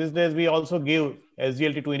 because these days we also give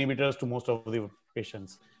SGLT2 inhibitors to most of the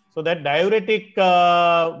patients. So that diuretic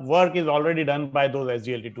work is already done by those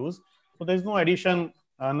SGLT2s. So there's no additional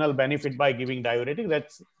benefit by giving diuretic.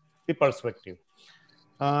 That's the perspective.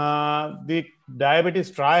 The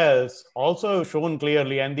diabetes trials also shown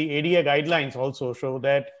clearly, and the ADA guidelines also show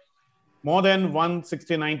that more than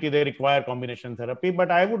 160/90, they require combination therapy.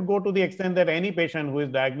 But I would go to the extent that any patient who is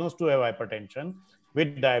diagnosed to have hypertension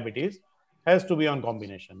with diabetes has to be on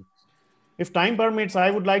combination. If time permits, I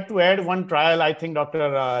would like to add one trial. I think Dr.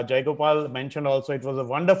 Jayagopal mentioned also. It was a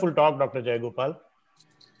wonderful talk, Dr. Jayagopal.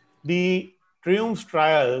 The TRIUMPH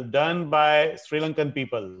trial done by Sri Lankan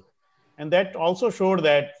people. And that also showed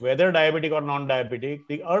that whether diabetic or non-diabetic,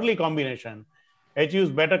 the early combination achieves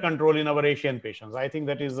better control in our Asian patients. I think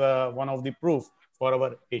that is one of the proof for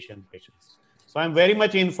our Asian patients. So I'm very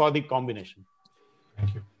much in for the combination.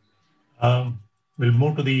 Thank you. We'll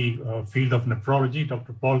move to the field of nephrology.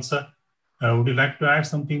 Dr. Paul, sir, would you like to add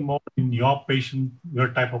something more in your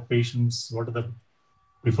type of patients? What are the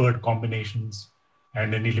preferred combinations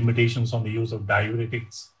and any limitations on the use of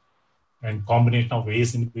diuretics and combination of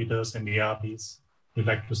ACE inhibitors and ARBs? Would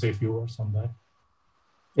you like to say a few words on that?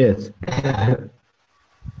 Yes.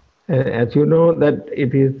 As you know, that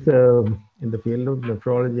it is in the field of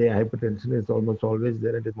nephrology, hypertension is almost always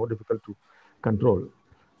there, and it is more difficult to control.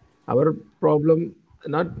 Our problem,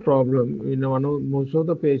 most of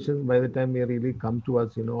the patients, by the time they really come to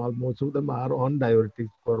us, most of them are on diuretics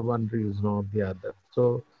for one reason or the other.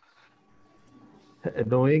 So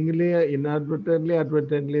knowingly, inadvertently,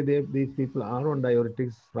 advertently, these people are on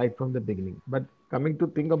diuretics right from the beginning. But coming to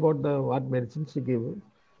think about what medicines to give,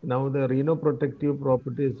 now the renoprotective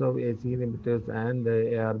properties of ACE inhibitors and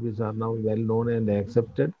ARBs are now well known and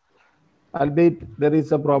accepted. Albeit there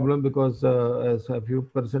is a problem because as a few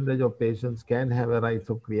percentage of patients can have a rise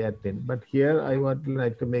of creatinine. But here I would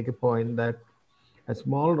like to make a point that a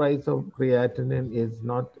small rise of creatinine is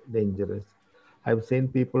not dangerous. I've seen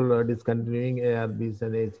people discontinuing ARBs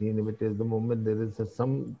and ACE inhibitors the moment there is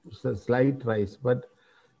some slight rise. But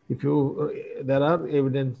if you, there are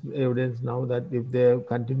evidence now that if they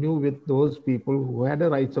continue with those people who had a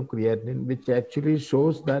rise of creatinine, which actually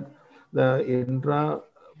shows that the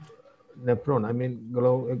nephron, I mean,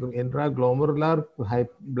 intraglomerular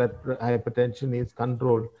blood hypertension is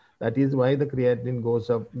controlled. That is why the creatinine goes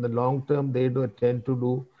up. In the long term, they do tend to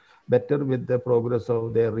do better with the progress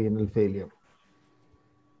of their renal failure.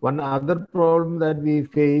 One other problem that we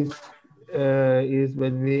face is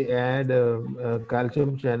when we add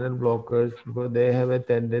calcium channel blockers, because they have a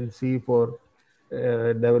tendency for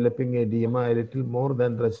developing edema a little more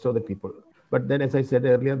than the rest of the people. But then, as I said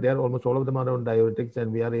earlier, they are almost all of them are on diuretics,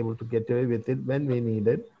 and we are able to get away with it when we need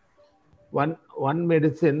it. One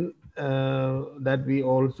medicine that we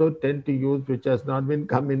also tend to use, which has not been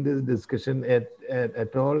come in this discussion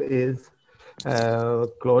at all, is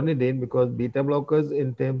clonidine, because beta blockers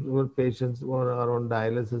in terms of patients who are on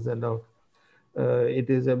dialysis and all, it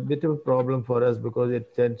is a bit of a problem for us because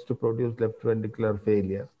it tends to produce left ventricular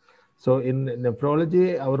failure. So in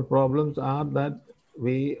nephrology, our problems are that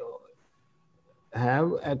we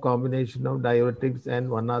have a combination of diuretics and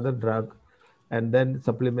one other drug, and then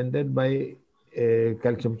supplemented by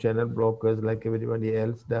calcium channel blockers like everybody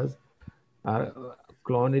else does.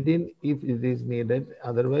 Clonidine if it is needed.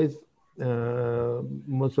 Otherwise,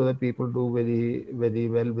 most of the people do very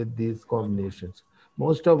well with these combinations.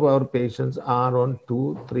 Most of our patients are on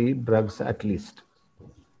 2-3 drugs at least.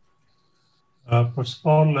 First of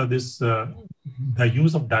all, the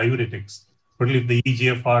use of diuretics, particularly if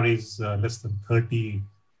the EGFR is less than 30,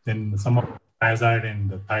 then some of thiazide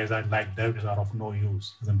and thiazide-like diuretics are of no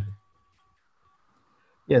use, isn't it?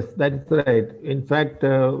 Yes, that's right. In fact,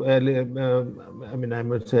 I mean, I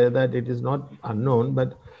must say that it is not unknown,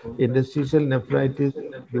 but interstitial nephritis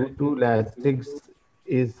due to lastics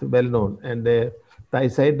is well known, and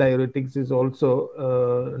thiazide diuretics is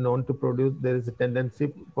also known to produce. There is a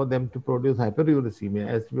tendency for them to produce hyperuricemia.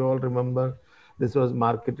 As we all remember, this was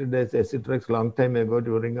marketed as Acetrex long time ago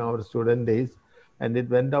during our student days, and it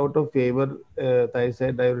went out of favor,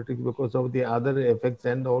 thiazide diuretics, because of the other effects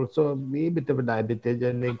and also a bit of a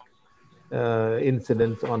diabetogenic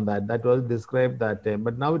incidence on that. That was described that time,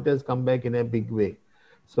 but now it has come back in a big way.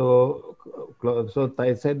 So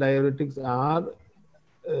thiazide diuretics are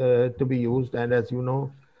to be used, and as you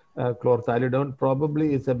know, chlorthalidone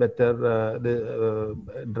probably is a better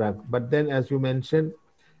drug. But then, as you mentioned,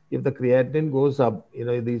 if the creatinine goes up, you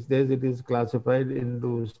know, these days it is classified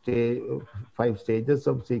into 5 stages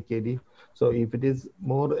of CKD. So if it is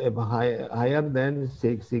more higher than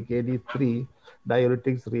CKD3,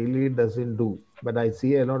 diuretics really doesn't do. But I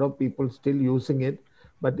see a lot of people still using it,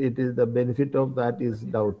 but it is the benefit of that is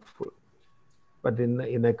doubtful. But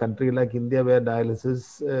in a country like India, where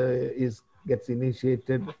dialysis gets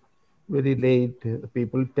initiated very late,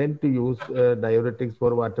 people tend to use diuretics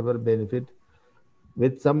for whatever benefit,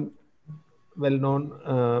 with some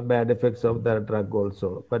well-known bad effects of the drug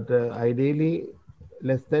also. But ideally,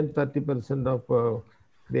 less than 30% of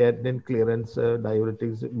creatinine clearance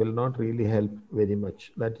diuretics will not really help very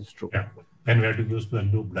much. That is true. Yeah, then we have to use the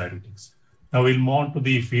loop diuretics. Now we'll move on to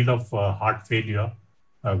the field of heart failure,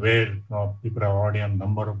 where people are already on a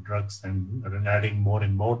number of drugs and are adding more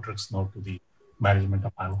and more drugs now to the management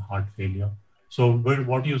of heart failure. So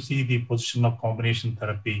what do you see the position of combination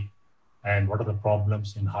therapy, and what are the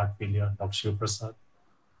problems in heart failure, Dr. Shivaprasad?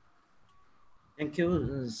 Thank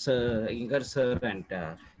you, Sir Iyengar sir, and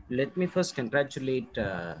let me first congratulate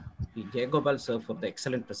Jayagopal sir for the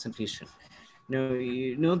excellent presentation. Now,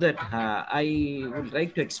 you know that I would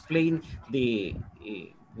like to explain the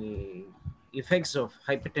effects of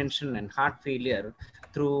hypertension and heart failure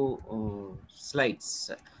through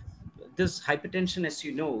slides. This hypertension, as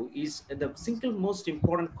you know, is the single most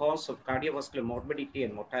important cause of cardiovascular morbidity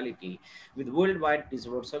and mortality. With worldwide, it is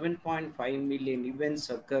about 7.5 million events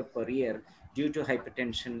occur per year due to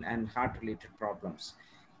hypertension and heart-related problems.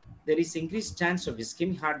 There is increased chance of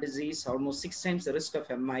ischemic heart disease, almost 6 times the risk of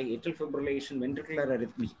MI, atrial fibrillation, ventricular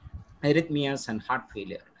arrhythmias, and heart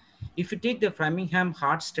failure. If you take the Framingham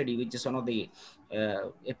Heart Study, which is one of the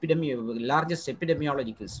largest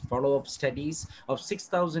epidemiological follow-up studies of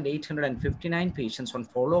 6,859 patients on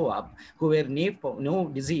follow-up who were no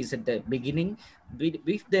disease at the beginning,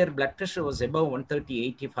 if their blood pressure was above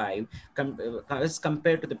 130/85, as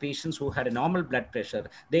compared to the patients who had a normal blood pressure,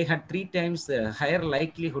 they had 3 times the higher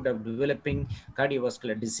likelihood of developing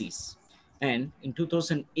cardiovascular disease. And in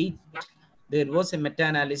 2008, there was a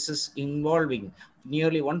meta-analysis involving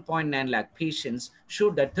nearly 1.9 lakh patients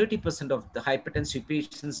showed that 30% of the hypertensive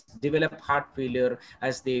patients develop heart failure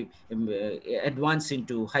as they advance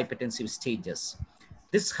into hypertensive stages.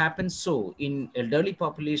 This happens so in elderly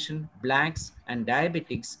population, blacks and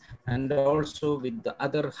diabetics, and also with the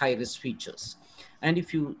other high-risk features. And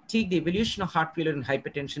if you take the evolution of heart failure and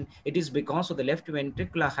hypertension, it is because of the left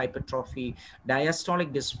ventricular hypertrophy,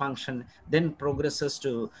 diastolic dysfunction, then progresses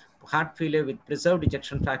to heart failure with preserved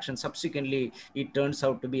ejection fraction. Subsequently, it turns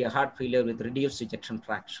out to be a heart failure with reduced ejection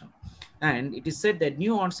fraction. And it is said that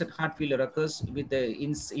new onset heart failure occurs with the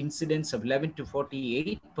incidence of 11 to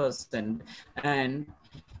 48%. And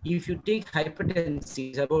if you take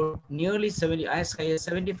hypertensive, about nearly 70, as high as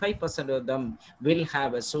 75% of them will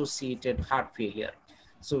have associated heart failure.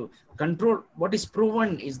 So what is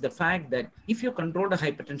proven is the fact that if you control the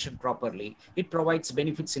hypertension properly, it provides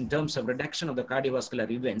benefits in terms of reduction of the cardiovascular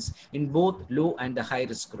events in both low and the high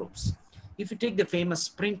risk groups. If you take the famous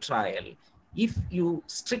SPRINT trial, if you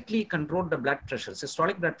strictly control the blood pressure,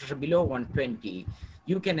 systolic blood pressure below 120,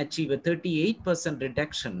 you can achieve a 38%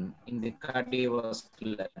 reduction in the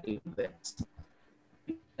cardiovascular events.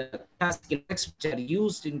 The classical drugs which are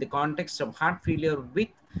used in the context of heart failure with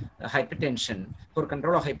hypertension for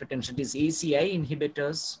control of hypertension is ACI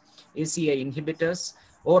inhibitors,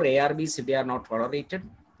 or ARBs if they are not tolerated,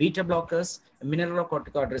 beta blockers,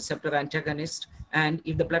 mineralocorticoid receptor antagonist, and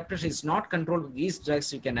if the blood pressure is not controlled with these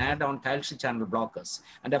drugs, you can add on calcium channel blockers.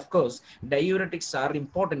 And of course, diuretics are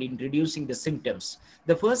important in reducing the symptoms.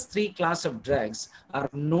 The first three classes of drugs are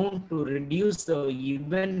known to reduce the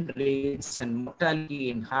event rates and mortality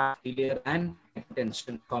in heart failure and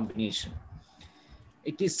hypertension combination.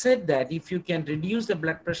 It is said that if you can reduce the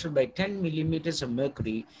blood pressure by 10 millimeters of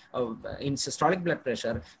mercury in systolic blood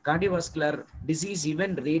pressure, cardiovascular disease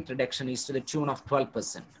event rate reduction is to the tune of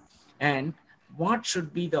 12%. And what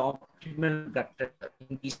should be the optimal blood pressure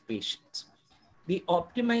in these patients? The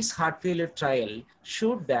optimized heart failure trial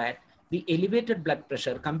showed that the elevated blood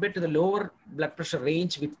pressure compared to the lower blood pressure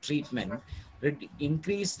range with treatment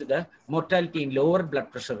increased the mortality in lower blood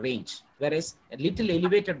pressure range, whereas a little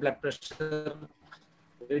elevated blood pressure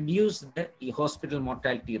reduced the hospital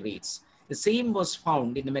mortality rates. The same was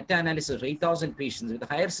found in the meta-analysis of 8,000 patients with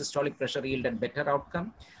higher systolic pressure yielded better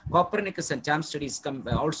outcome. Copernicus and CHAMP studies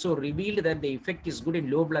also revealed that the effect is good in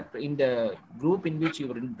low blood in the group in which you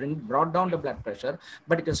brought down the blood pressure,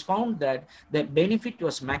 but it was found that the benefit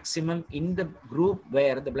was maximum in the group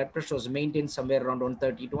where the blood pressure was maintained somewhere around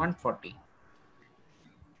 130 to 140.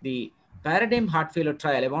 The paradigm heart failure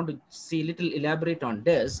trial, I want to see little elaborate on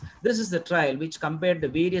this. This is the trial which compared the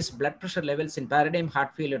various blood pressure levels in paradigm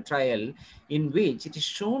heart failure trial, in which it is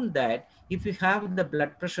shown that if you have the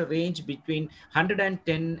blood pressure range between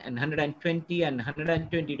 110 and 120 and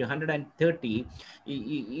 120 to 130,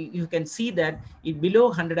 you can see that below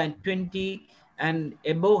 120 and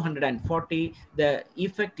above 140, the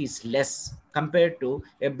effect is less compared to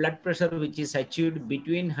a blood pressure which is achieved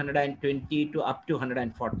between 120 to up to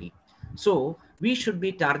 140. So we should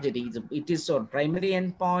be targeting, it is our primary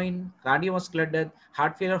endpoint, cardiovascular death,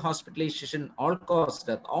 heart failure hospitalization, all-cause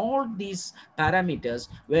death. All these parameters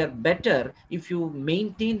were better if you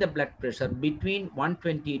maintain the blood pressure between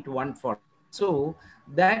 120 to 140. So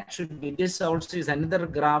that should be, this also is another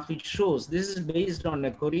graph which shows, this is based on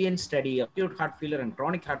a Korean study of acute heart failure and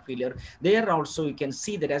chronic heart failure. There also you can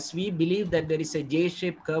see that as we believe that there is a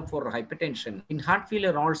J-shaped curve for hypertension, in heart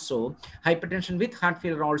failure also, hypertension with heart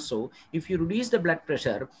failure also, if you reduce the blood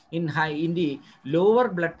pressure in the lower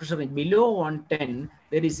blood pressure below 110,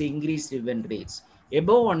 there is increased event rates.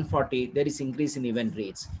 Above 140, there is increase in event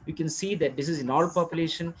rates. You can see that this is in all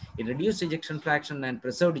population, it reduced ejection fraction and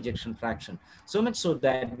preserved ejection fraction. So much so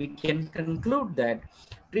that we can conclude that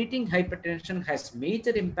treating hypertension has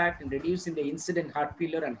major impact in reducing the incident heart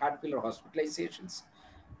failure and heart failure hospitalizations.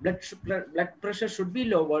 Blood pressure should be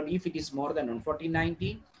lowered if it is more than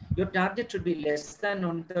 140/90. Your target should be less than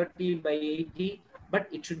 130/80, but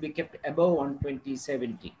it should be kept above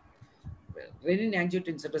 120/70.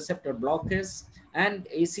 Renin-angiotensin receptor blockers and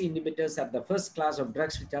AC inhibitors are the first class of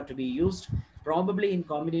drugs which are to be used, probably in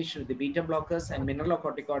combination with the beta blockers and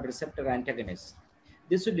mineralocorticoid receptor antagonists.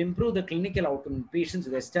 This will improve the clinical outcome in patients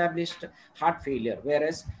with established heart failure,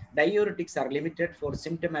 whereas diuretics are limited for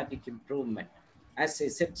symptomatic improvement. As I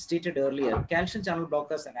stated earlier, calcium channel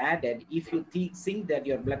blockers are added if you think that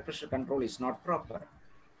your blood pressure control is not proper.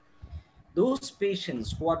 Those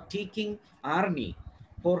patients who are taking ARNI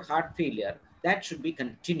for heart failure, that should be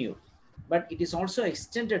continued. But it is also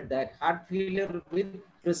extended that heart failure with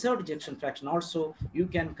preserved ejection fraction, also you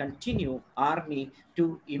can continue ARNI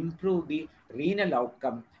to improve the renal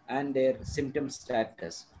outcome and their symptom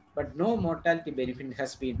status. But no mortality benefit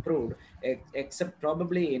has been proved, except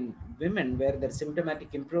probably in women where the symptomatic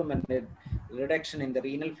improvement, reduction in the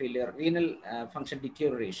renal failure, renal function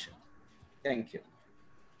deterioration. Thank you.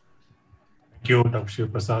 Thank you, Dr.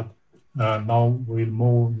 Shivaprasad. Now we'll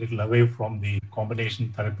move a little away from the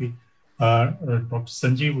combination therapy. Dr.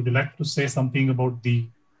 Sanjeev, would you like to say something about the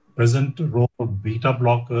present role of beta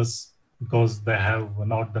blockers, because they have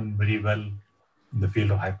not done very well in the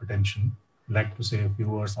field of hypertension? Would you like to say a few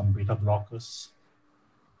words on beta blockers?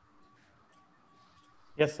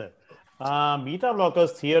 Yes, sir. Beta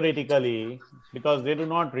blockers theoretically, because they do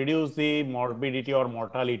not reduce the morbidity or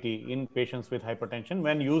mortality in patients with hypertension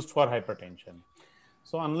when used for hypertension.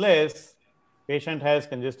 So unless patient has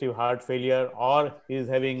congestive heart failure or is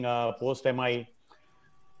having post-MI,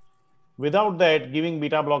 without that, giving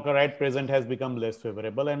beta blocker at present has become less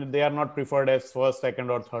favorable, and they are not preferred as first,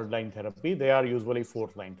 second, or third line therapy. They are usually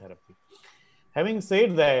fourth line therapy. Having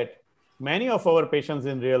said that, many of our patients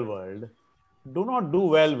in real world do not do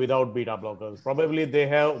well without beta blockers. Probably they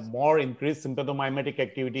have more increased sympathomimetic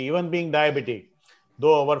activity, even being diabetic,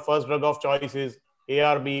 though our first drug of choice is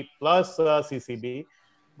ARB plus CCB.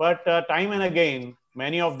 But time and again,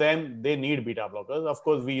 many of them, they need beta blockers. Of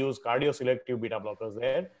course, we use cardioselective beta blockers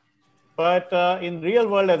there. But in real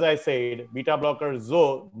world, as I said, beta blockers,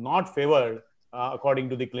 though not favored according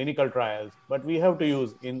to the clinical trials, but we have to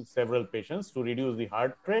use in several patients to reduce the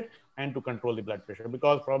heart rate and to control the blood pressure,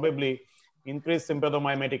 because probably increased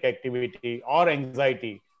sympathomimetic activity or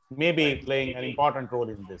anxiety may be playing an important role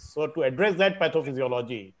in this. So to address that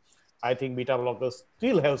pathophysiology, I think beta blockers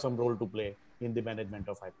still have some role to play in the management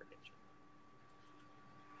of hypertension.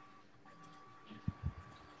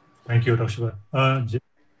 Thank you, Dr.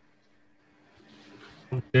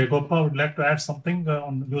 Jayagopal would like to add something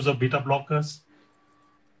on use of beta blockers.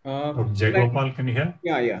 Jayagopal, can you hear?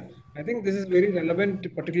 Yeah. I think this is very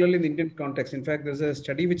relevant, particularly in the Indian context. In fact, there's a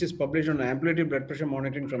study which is published on ambulatory blood pressure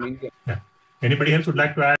monitoring from India. Yeah. Anybody else would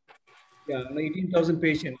like to add? Yeah, on 18,000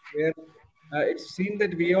 patients, where it's seen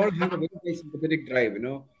that we all have a very high sympathetic drive,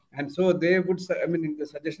 and so they would, the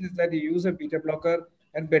suggestion is that you use a beta blocker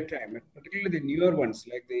at bedtime, particularly the newer ones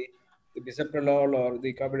like the bisoprolol or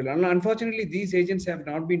the carbidopa. Unfortunately, these agents have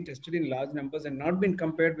not been tested in large numbers and not been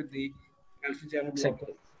compared with the calcium channel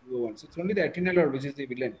blockers. Ones. It's only the atenolol which is the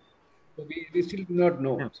villain. So we still do not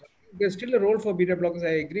know. So there's still a role for beta blockers.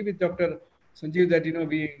 I agree with Dr. Sanjeev that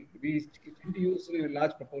we tend to use a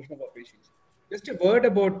large proportion of our patients. Just a word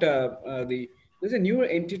about there's a new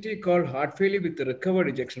entity called heart failure with the recovered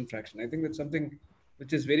ejection fraction. I think that's something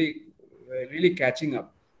which is very really catching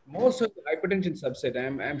up. Most of the hypertension subset,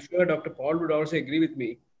 I'm sure Dr. Paul would also agree with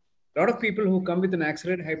me. A lot of people who come with an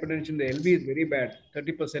accelerated hypertension, the LV is very bad,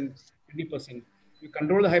 30%, 20%. You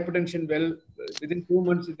control the hypertension well, within 2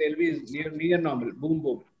 months, the LV is near normal,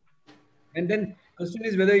 boom. And then question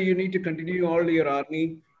is whether you need to continue all your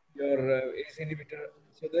ARNI, your ACE inhibitor.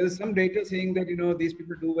 So there is some data saying that, these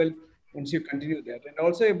people do well once you continue that. And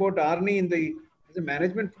also about ARNI there's a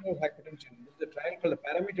management of hypertension. There's a trial called the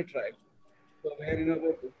parameter trial. So where,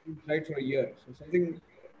 we tried for a year. So something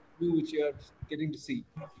new which you are getting to see.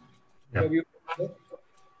 Yeah. So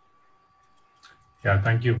Yeah,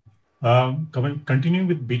 thank you. Continuing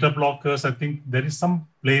with beta blockers, I think there is some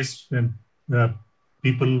place when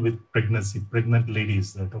people with pregnant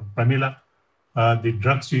ladies. Pramila, the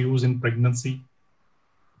drugs you use in pregnancy?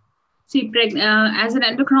 See, as an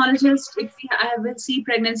endocrinologist, if I will see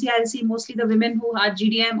pregnancy, I'll see mostly the women who are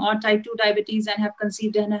GDM or type 2 diabetes and have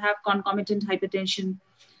conceived and have concomitant hypertension.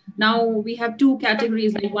 Now, we have two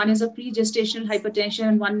categories, like one is a pre-gestational hypertension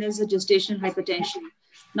and one is a gestational hypertension.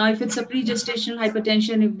 Now, if it's a pre-gestational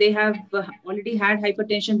hypertension, if they have already had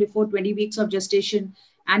hypertension before 20 weeks of gestation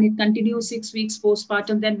and it continues 6 weeks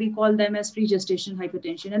postpartum, then we call them as pre-gestational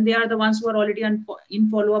hypertension. And they are the ones who are already in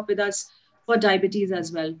follow-up with us for diabetes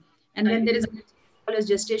as well. And then there is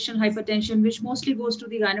gestational hypertension, which mostly goes to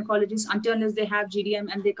the gynecologist until they have GDM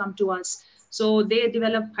and they come to us. So they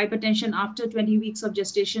develop hypertension after 20 weeks of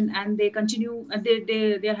gestation and they continue,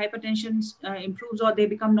 their hypertension improves or they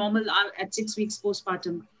become normal at 6 weeks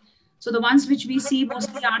postpartum. So the ones which we see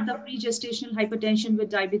mostly are the pre-gestational hypertension with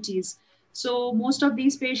diabetes. So most of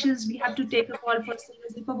these patients, we have to take a call first.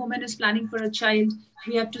 If a woman is planning for a child,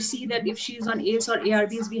 we have to see that if she's on ACE or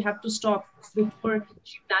ARBs, we have to stop before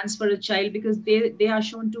she plans for a child because they are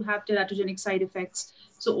shown to have teratogenic side effects.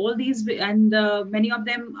 So all these, and many of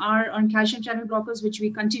them are on calcium channel blockers, which we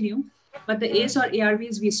continue, but the ACE or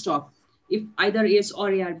ARBs we stop. if either ACE or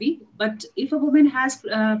ARB. But if a woman has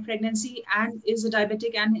pregnancy and is a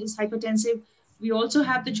diabetic and is hypertensive, we also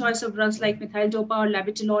have the choice of drugs like methyl-dopa or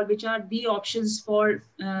labetalol, which are the options for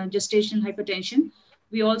gestational hypertension.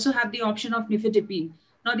 We also have the option of nifedipine.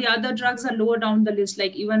 Now, the other drugs are lower down the list,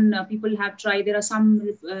 like even people have tried, there are some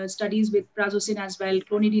studies with prazosin as well,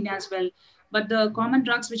 clonidine as well. But the common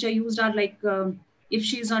drugs which are used are like, if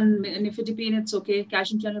she's on nifedipine, it's okay.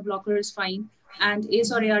 Calcium channel blocker is fine. And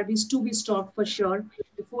ACE or ARBs to be stopped for sure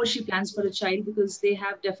before she plans for a child, because they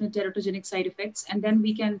have definite teratogenic side effects. And then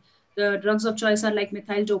we can, the drugs of choice are like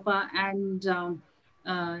methyl-dopa and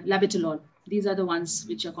labetalol. These are the ones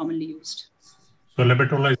which are commonly used. So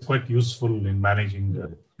labetalol is quite useful in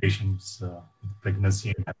managing patients with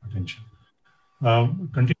pregnancy and hypertension.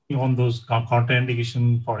 Continuing on those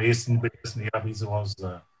contraindication for ACE inhibitors and ARBs was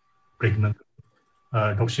pregnant.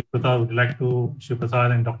 Dr. Shivaprasad, would you like to,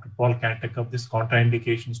 Shivaprasad and Dr. Paul can take up this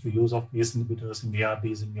contraindications to use of ACE inhibitors and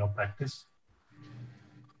ARBs in your practice?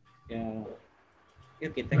 Yeah.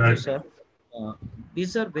 Okay, thank you, sir.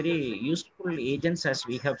 These are very useful agents as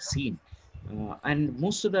we have seen. And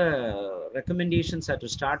most of the recommendations are to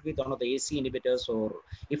start with one of the AC inhibitors, or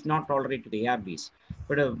if not already to the ARBs.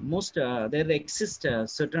 But there exist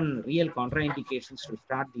certain real contraindications to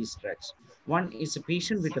start these drugs. One is a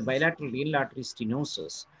patient with a bilateral renal artery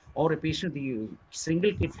stenosis, or a patient with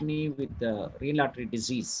single kidney with renal artery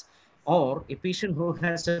disease, or a patient who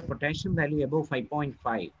has a potassium value above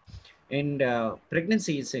 5.5. And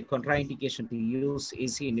pregnancy is a contraindication to use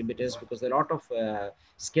AC inhibitors because there are a lot of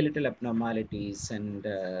skeletal abnormalities, and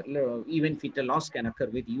even fetal loss can occur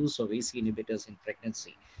with use of AC inhibitors in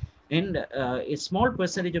pregnancy. And a small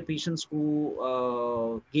percentage of patients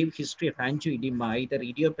who give history of angioedema, either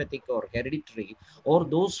idiopathic or hereditary, or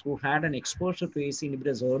those who had an exposure to AC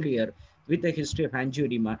inhibitors earlier with a history of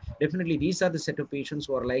angioedema, definitely these are the set of patients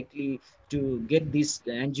who are likely to get this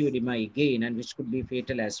angioedema again, and which could be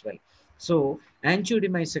fatal as well. So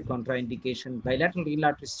angioedema is a contraindication. Bilateral renal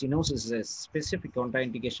artery stenosis is a specific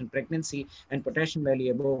contraindication. Pregnancy and potassium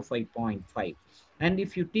value above 5.5. And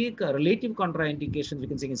if you take relative contraindications, we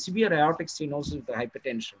can say severe aortic stenosis with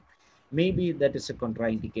hypertension. Maybe that is a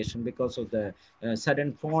contraindication because of the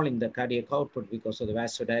sudden fall in the cardiac output because of the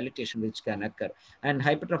vasodilatation which can occur. And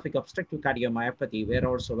hypertrophic obstructive cardiomyopathy, where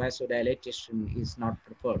also vasodilatation is not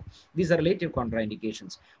preferred. These are relative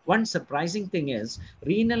contraindications. One surprising thing is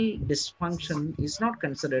renal dysfunction is not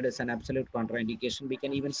considered as an absolute contraindication. We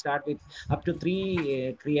can even start with up to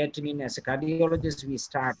 3 creatinine. As a cardiologist, we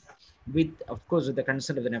start with, of course, with the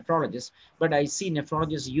consent of the nephrologist, but I see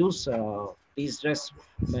nephrologists use these drugs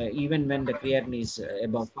even when the creatinine is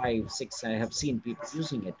above 5, 6. I have seen people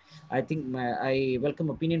using it. I think I welcome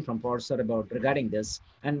opinion from Paul sir about regarding this,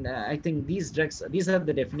 and I think these drugs, these are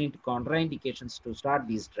the definite contraindications to start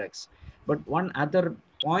these drugs. But one other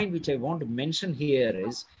point which I want to mention here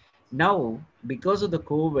is, now because of the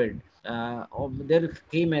COVID, there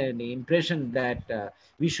came an impression that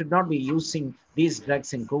we should not be using these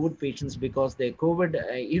drugs in COVID patients, because the COVID,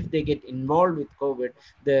 if they get involved with COVID,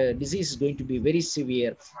 the disease is going to be very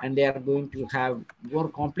severe, and they are going to have more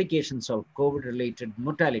complications of COVID-related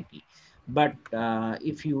mortality. But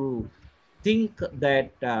if you think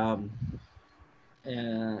that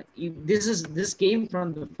this came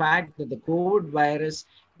from the fact that the COVID virus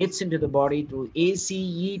gets into the body through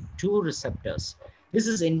ACE2 receptors. This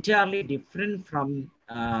is entirely different from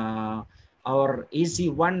our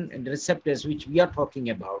AC1 receptors, which we are talking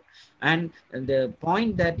about. And the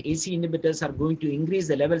point that AC inhibitors are going to increase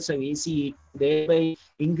the levels of ACE, thereby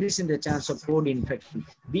increasing the chance of COVID infection.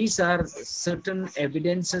 These are certain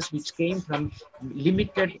evidences which came from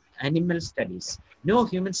limited animal studies. No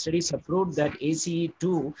human studies have proved that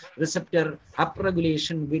ACE2 receptor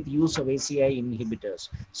upregulation with use of ACI inhibitors.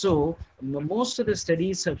 So most of the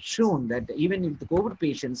studies have shown that even in the COVID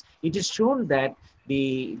patients, it is shown that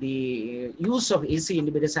the use of AC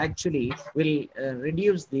inhibitors actually will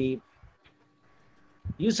reduce the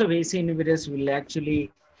use of AC inhibitors will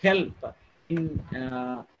actually help in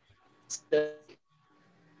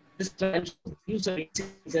this trial. Use of AC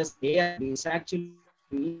inhibitors is actually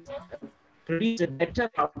produce a better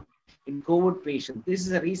outcome in COVID patients. This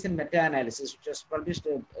is a recent meta-analysis which was published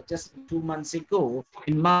just 2 months ago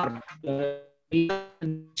in March.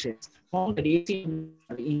 Found that AC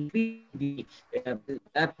increased the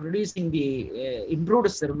producing the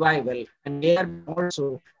improved survival, and they are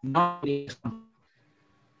also not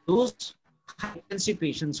those high-intensity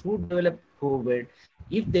patients who develop COVID.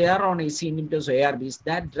 If they are on AC inhibitors or ARBs,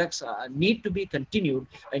 that drugs need to be continued,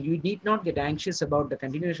 and you need not get anxious about the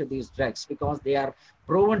continuation of these drugs because they are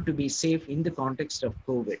proven to be safe in the context of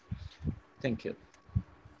COVID. Thank you.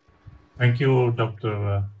 Thank you,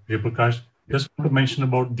 Dr. Shivaprasad. Just want to mention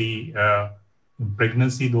about the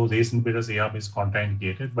pregnancy, those ACE inhibitors, ARB is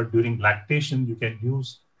contraindicated, but during lactation, you can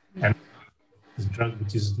use an drug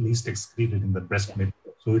which is least excreted in the breast milk,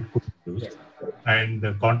 so it could be used. And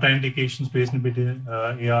the contraindications to ACE inhibitor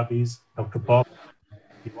ARBs, Dr. Paul,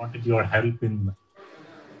 we wanted your help in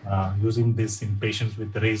using this in patients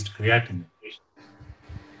with raised creatinine.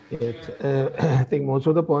 Yes, I think most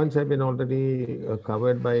of the points have been already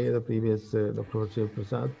covered by the previous Dr.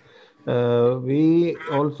 Shivaprasad. We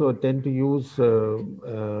also tend to use ARBs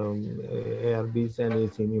and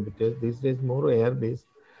ACE inhibitors. These days, more ARBs.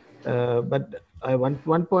 But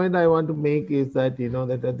one point I want to make is that,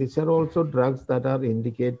 that these are also drugs that are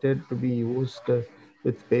indicated to be used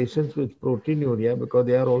with patients with proteinuria, because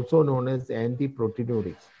they are also known as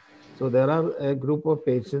anti-proteinurics. So there are a group of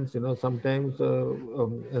patients, sometimes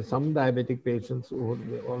some diabetic patients,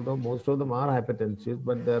 although most of them are hypertensive,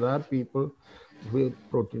 but there are people with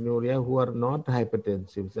proteinuria who are not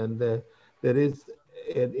hypertensive. And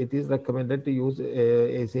it is recommended to use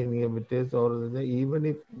ACE inhibitors, or even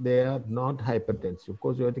if they are not hypertensive. Of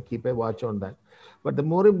course, you have to keep a watch on that. But the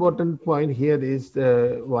more important point here is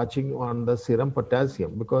watching on the serum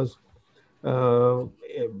potassium, because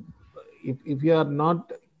if you are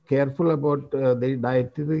not careful about the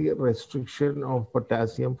dietary restriction of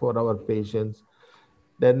potassium for our patients,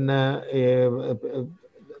 then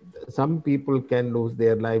some people can lose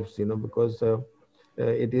their lives, because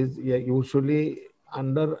it is usually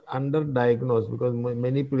under diagnosed, because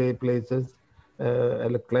many places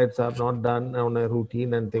electrolytes are not done on a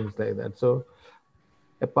routine and things like that. So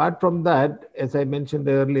apart from that, as I mentioned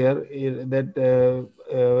earlier, that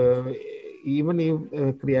even if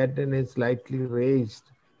creatinine is slightly raised,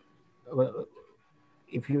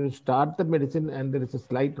 if you start the medicine and there is a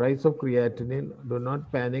slight rise of creatinine, do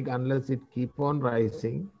not panic unless it keep on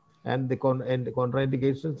rising. And the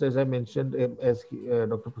contraindications, as I mentioned, as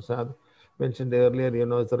Dr. Prasad mentioned earlier,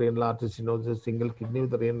 it's a renal artery stenosis, single kidney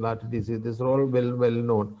with the renal artery disease. These are all well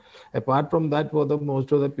known. Apart from that, for the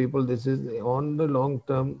most of the people, this is on the long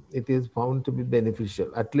term, it is found to be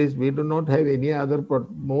beneficial. At least we do not have any other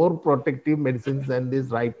more protective medicines than this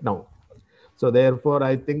right now. So therefore,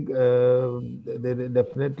 I think there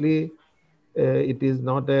definitely it is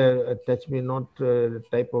not a touch me not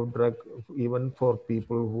type of drug, even for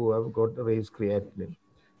people who have got raised creatinine.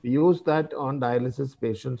 We use that on dialysis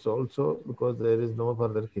patients also, because there is no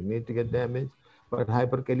further kidney to get damage. But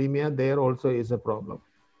hyperkalemia, there also is a problem.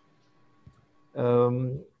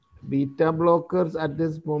 Beta blockers at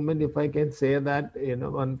this moment, if I can say that,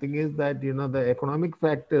 one thing is that, the economic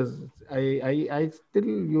factors, I still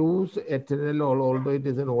use atenolol, although it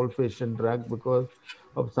is an old-fashioned drug, because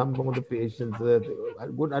of some of the patients. A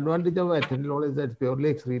good advantage of atenolol is that it's purely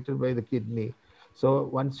excreted by the kidney. So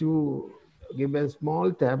once you give a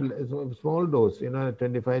small tablet, small dose,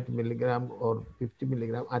 25 milligram or 50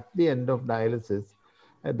 milligram at the end of dialysis,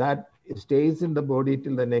 that stays in the body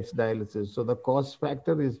till the next dialysis. So the cost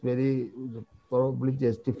factor is probably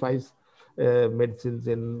justifies medicines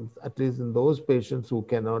in, at least in those patients who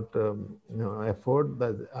cannot afford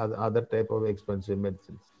the other type of expensive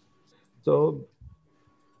medicines. So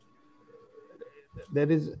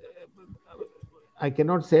there is, I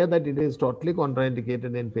cannot say that it is totally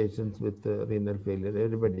contraindicated in patients with renal failure.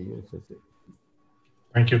 Everybody uses it.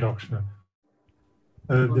 Thank you, Doctor.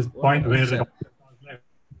 This point where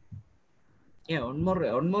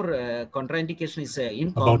one more contraindication is in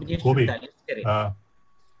about combination COVID. with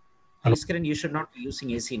aliskiren, you should not be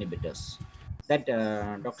using AC inhibitors. That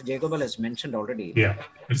Dr. Jayagopal has mentioned already. Yeah,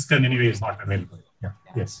 aliskiren anyway is not available. Yeah,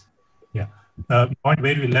 yes, yeah. The point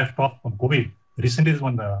where we left off on COVID, recently is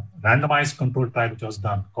one randomized control trial which was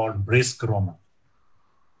done called Brace Corona,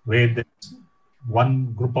 where there's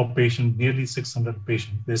one group of patients, nearly 600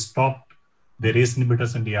 patients, they stopped their ACE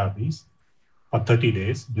inhibitors and ARBs for 30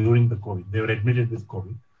 days during the COVID. They were admitted with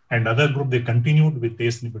COVID. And other group, they continued with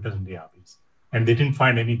ACE inhibitors and ARBs. And they didn't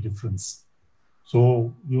find any difference.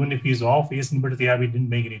 So even if he's off ACE inhibitors, ARB didn't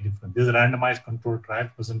make any difference. This is a randomized control trial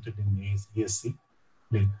presented in ESC.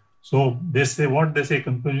 So they say, what they say,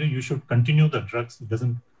 conclusion, you should continue the drugs. It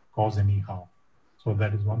doesn't cause any harm. So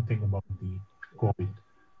that is one thing about the COVID.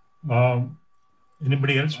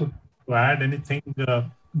 Anybody else would add anything?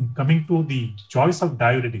 Coming to the choice of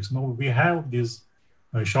diuretics, now we have these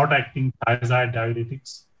short-acting thiazide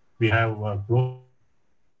diuretics. We have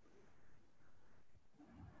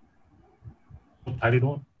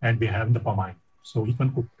chlorothalidone, and we have indapamide. So each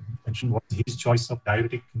one could mention what is his choice of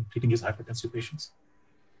diuretic in treating his hypertensive patients.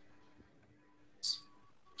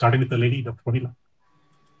 Starting with the lady, Dr. Pramila.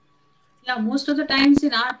 Yeah, most of the times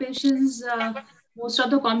in our patients, most of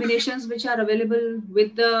the combinations which are available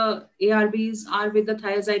with the ARBs are with the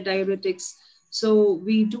thiazide diuretics. So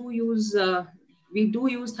we do use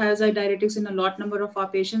thiazide diuretics in a lot number of our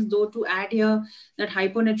patients. Though to add here that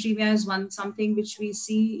hyponatremia is something which we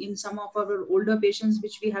see in some of our older patients,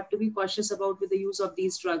 which we have to be cautious about with the use of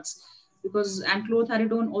these drugs. Because and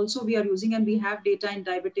chlorthalidone also we are using, and we have data in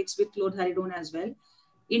diabetics with chlorthalidone as well.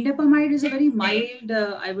 Indapamide is a very mild,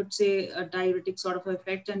 I would say, a diuretic sort of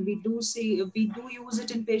effect, and we do use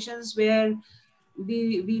it in patients where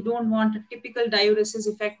we don't want a typical diuresis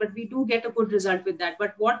effect, but we do get a good result with that.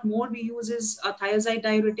 But what more we use is a thiazide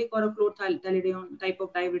diuretic or a chlorthalidone type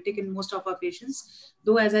of diuretic in most of our patients.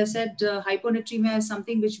 Though, as I said, hyponatremia is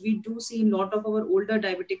something which we do see in a lot of our older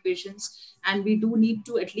diabetic patients, and we do need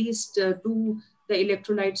to at least do the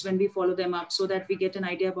electrolytes when we follow them up so that we get an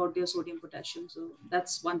idea about their sodium potassium. So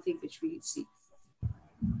that's one thing which we see.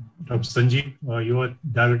 Dr. Sanjeev, your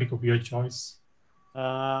diuretic of your choice?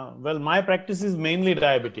 Well, my practice is mainly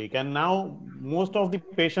diabetic, and now most of the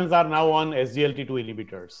patients are now on SGLT2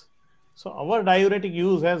 inhibitors. So our diuretic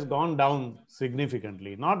use has gone down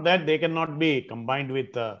significantly. Not that they cannot be combined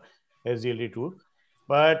with SGLT2,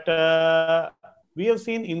 but we have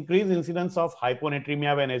seen increased incidence of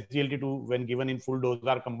hyponatremia when SGLT2, when given in full dose,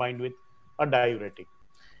 are combined with a diuretic.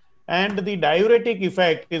 And the diuretic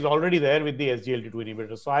effect is already there with the SGLT2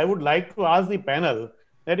 inhibitor. So I would like to ask the panel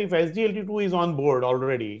that if SGLT2 is on board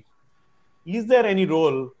already, is there any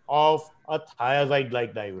role of a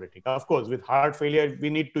thiazide-like diuretic? Of course, with heart failure, we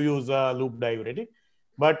need to use a loop diuretic,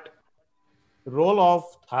 but role of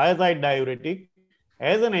thiazide diuretic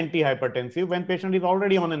as an antihypertensive when patient is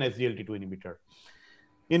already on an SGLT2 inhibitor.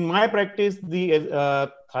 In my practice, the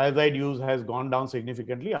thiazide use has gone down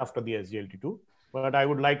significantly after the SGLT2, but I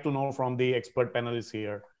would like to know from the expert panelists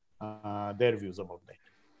here their views about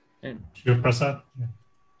that. Shivaprasad?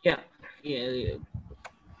 Yeah.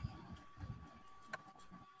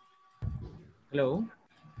 Hello,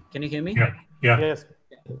 can you hear me? Yeah. Yes.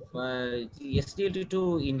 SGLT2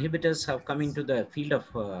 inhibitors have come into the field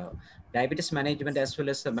of diabetes management as well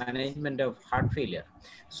as the management of heart failure.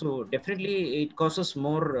 So definitely it causes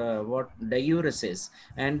more diuresis,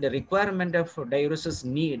 and the requirement of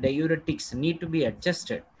diuretics need to be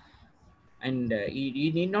adjusted. And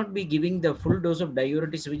you need not be giving the full dose of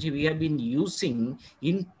diuretics which we have been using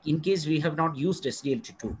in case we have not used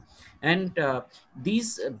SGLT2. And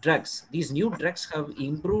these new drugs have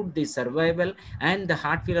improved the survival and the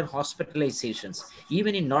heart failure hospitalizations,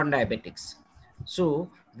 even in non-diabetics. So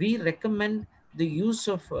we recommend the use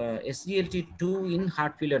of SGLT2 in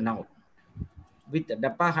heart failure now. With the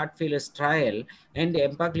DAPA heart failure trial and the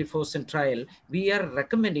empagliflozin trial, we are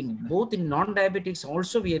recommending both in non-diabetics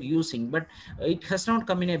also we are using, but it has not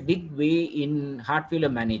come in a big way in heart failure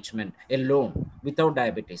management alone without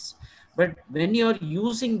diabetes. But when you are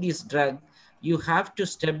using this drug, you have to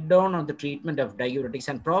step down on the treatment of diuretics,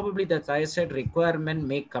 and probably the thiazide requirement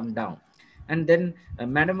may come down. And then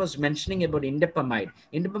madam was mentioning about indapamide.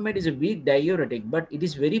 Indapamide is a weak diuretic, but it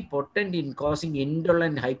is very potent in causing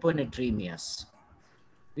indolent hyponatremias.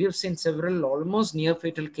 We have seen several almost near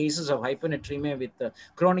fatal cases of hyponatremia with the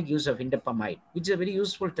chronic use of indapamide, which is a very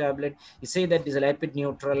useful tablet. You say that it is a lipid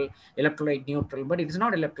neutral, electrolyte neutral, but it is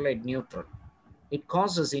not electrolyte neutral. It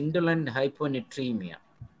causes indolent hyponatremia.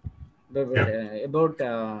 But about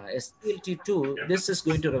SGLT2, this is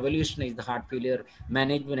going to revolutionize the heart failure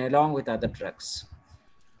management along with other drugs.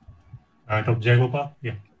 Dr. Jayagopal?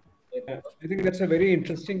 Yeah. I think that's a very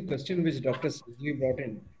interesting question which Dr. Sanjeev brought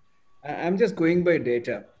in. I'm just going by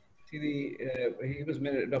data. See,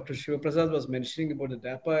 Dr. Shivaprasad was mentioning about the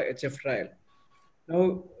DAPA HF trial.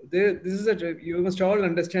 Now, you must all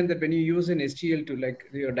understand that when you use an SGL2, like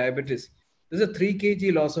your diabetes, there's a 3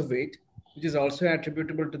 kg loss of weight, which is also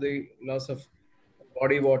attributable to the loss of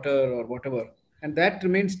body water or whatever. And that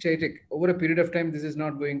remains static. Over a period of time, this is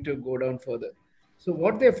not going to go down further. So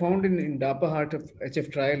what they found in DAPA heart of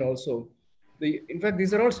HF trial also, in fact,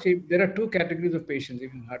 these are all there are 2 categories of patients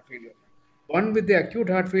even in heart failure. One, with the acute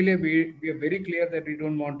heart failure, we are very clear that we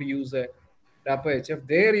don't want to use a DAPA HF.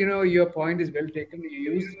 There, your point is well taken.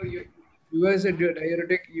 You as a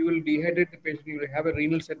diuretic, you will dehydrate the patient, you will have a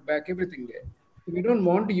renal setback, everything there. So we don't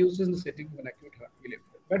want to use this in the setting of an acute heart failure.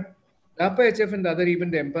 But DAPA HF and the other,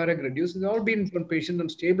 even the EMPA-REG reduced, has all been from patients on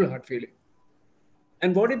stable heart failure.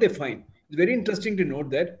 And what did they find? It's very interesting to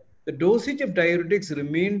note that the dosage of diuretics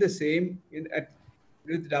remained the same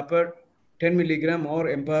with DAPA 10 milligram or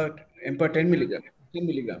EMPA 10 milligram.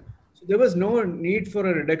 So there was no need for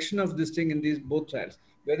a reduction of this thing in these both trials.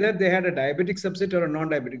 Whether they had a diabetic subset or a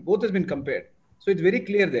non-diabetic, both has been compared. So it's very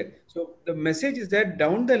clear there. So the message is that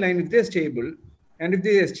down the line, if they're stable And if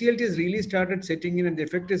the SGLT is really started setting in and the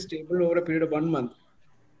effect is stable over a period of 1 month,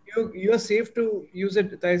 you are safe to use a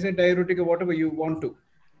thiazide diuretic or whatever you want to.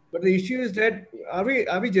 But the issue is that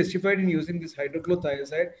are we justified in using this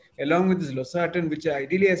hydrochlorothiazide along with this losartan, which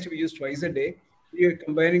ideally has to be used twice a day? You're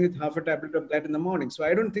combining with half a tablet of that in the morning. So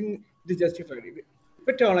I don't think it is justified. If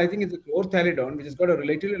at all, I think it's a chlorthalidone, which has got a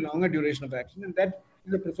relatively longer duration of action, and that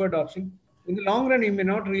is the preferred option. In the long run, you may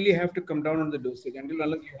not really have to come down on the dosage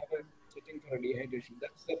unless you have a setting for a dehydration.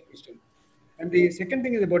 That's the question. And the second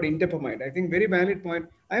thing is about indapamide. I think very valid point.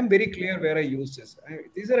 I am very clear where I use this.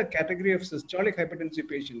 These are a category of systolic hypertensive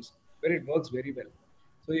patients where it works very well.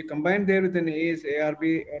 So you combine there with an ACE,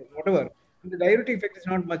 ARB, or whatever. And the diuretic effect is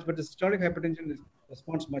not much, but the systolic hypertension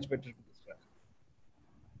responds much better to this drug.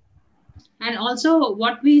 And also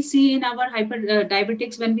what we see in our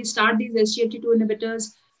diabetics when we start these SGLT2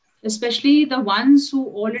 inhibitors, especially the ones who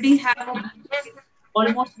already have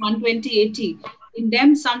almost 120/80, in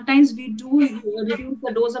them sometimes we do reduce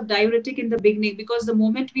the dose of diuretic in the beginning, because the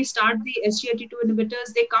moment we start the SGLT2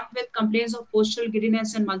 inhibitors, they come with complaints of postural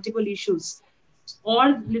giddiness and multiple issues,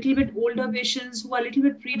 or little bit older patients who are a little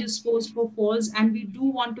bit predisposed for falls, and we do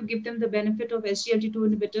want to give them the benefit of SGLT2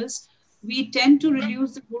 inhibitors. We tend to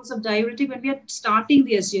reduce the dose of diuretic when we are starting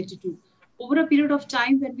the SGLT2. Over a period of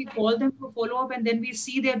time, when we call them for follow-up and then we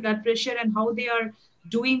see their blood pressure and how they are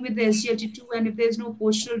doing with the SGLT2, and if there's no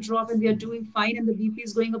postural drop and they are doing fine and the BP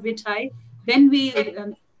is going a bit high, then we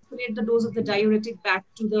escalate the dose of the diuretic back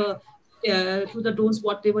to the dose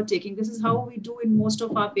what they were taking. This is how we do in most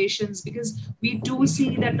of our patients, because we do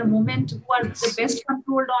see that the moment who are the best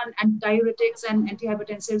controlled on diuretics and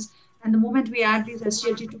antihypertensives, and the moment we add these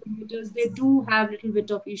SGLT2 inhibitors, they do have a little bit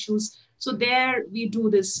of issues. So there we do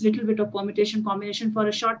this little bit of permutation combination for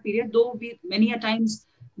a short period, though we many a times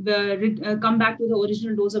come back to the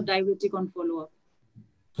original dose of diuretic on follow-up.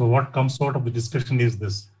 So what comes out of the discussion is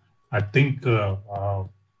this. I think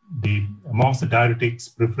amongst the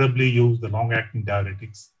diuretics, preferably use the long-acting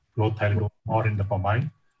diuretics, chlorthalidone or indapamide,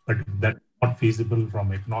 but if that's not feasible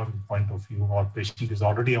from economic point of view, or patient is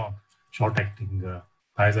already on short-acting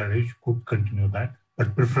thiazide, could continue that,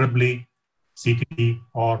 but preferably CTD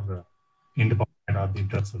or indapamide are the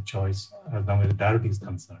drugs of choice as long as the diuretic is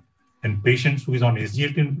concerned. And patients who is on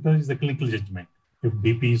SGLT inhibitor is a clinical judgment. If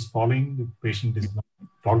BP is falling, the patient is not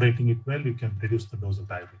tolerating it well, you can reduce the dose of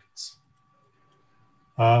diuretics.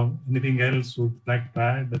 Anything else you would like to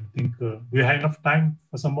add? I think we have enough time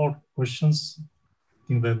for some more questions. I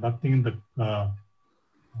think there's nothing in the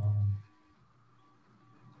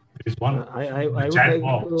there is one chat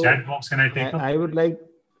box. Can I take up? I would like.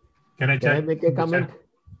 Can I make a comment?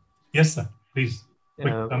 Yes, sir. Please.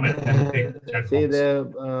 Quick comment and take chat See,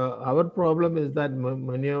 box. our problem is that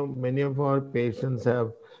many of our patients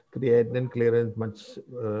have creatinine clearance much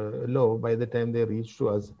low by the time they reach to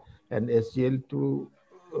us, and SGLT2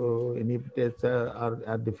 inhibitors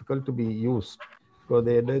are difficult to be used because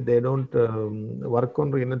they don't work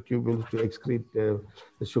on renal tubules to excrete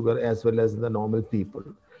the sugar as well as the normal people.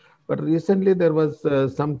 But recently there was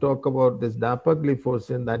some talk about this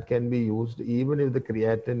dapagliflozin that can be used even if the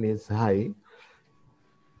creatinine is high.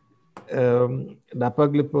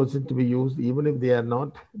 Dapagliflozin to be used even if they are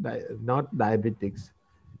not diabetics.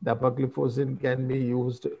 Dapagliflozin can be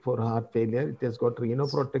used for heart failure. It has got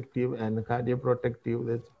renoprotective and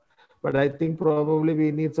cardioprotective. But I think probably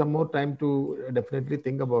we need some more time to definitely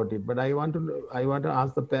think about it. But I want to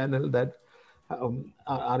ask the panel that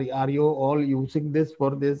are you all using this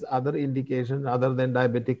for this other indication other than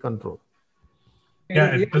diabetic control? Yeah,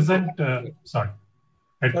 at present, sorry.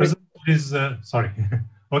 At present is sorry.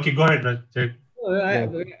 Okay, go ahead, Ajay.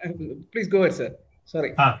 Please go ahead, sir.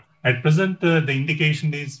 Sorry. At present, the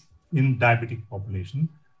indication is in diabetic population.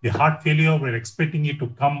 The heart failure, we're expecting it to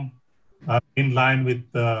come in line with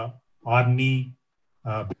ARNI,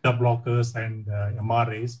 beta blockers, and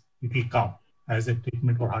MRAs. It will come as a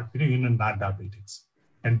treatment for heart failure in non-diabetics.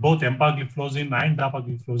 And both empagliflozin and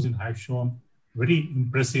dapagliflozin have shown very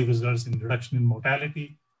impressive results in reduction in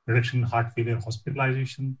mortality, reduction in heart failure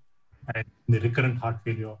hospitalization, and in the recurrent heart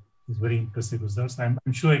failure is very impressive results. I'm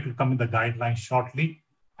sure it will come in the guidelines shortly.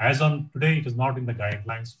 As on today, it is not in the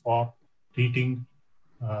guidelines for treating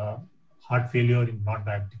heart failure in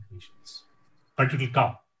non-diabetic patients, but it will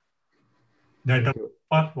come.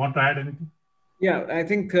 Want to add anything? Yeah, I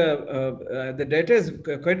think the data is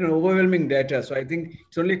quite an overwhelming data. So I think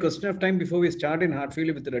it's only a question of time before we start in heart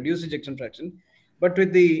failure with the reduced ejection fraction. But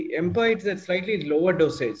with the EMPA, it's a slightly lower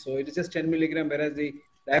dosage. So it is just 10 milligram, whereas the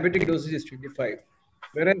diabetic dosage is 25.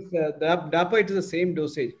 Whereas the DAPA, it is the same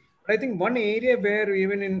dosage. But I think one area where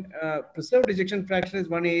even in preserved ejection fraction is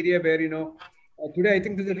one area where, today I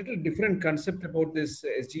think there's a little different concept about this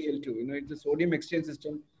SGL2. You know, it's the sodium exchange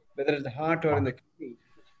system, whether it's the heart or in the kidney.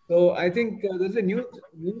 So I think there's a new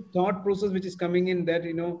thought process which is coming in that,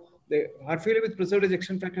 you know, the heart failure with preserved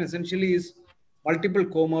ejection fraction essentially is multiple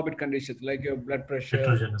comorbid conditions like your blood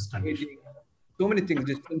pressure, aging, so many things,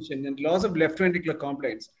 dystension, and loss of left ventricular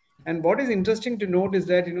compliance. And what is interesting to note is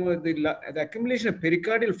that, you know, the accumulation of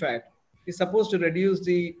pericardial fat is supposed to reduce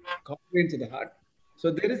the compliance of the heart.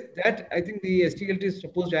 So there is that. I think the SGLT is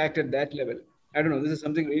supposed to act at that level. I don't know. This is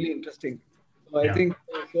something really interesting. So I think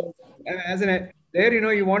so. As an there, you know,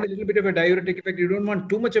 you want a little bit of a diuretic effect. You don't want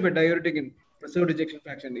too much of a diuretic in preserved ejection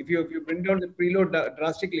fraction. If you bring down the preload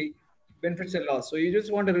drastically, benefits are lost. So you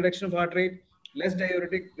just want a reduction of heart rate, less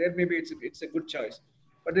diuretic. There maybe it's a good choice.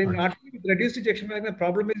 But in heart with reduced ejection fraction, the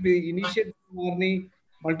problem is we initiate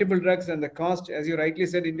multiple drugs, and the cost, as you rightly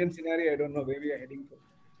said, Indian scenario, I don't know where we are heading for.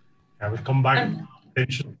 I will come back.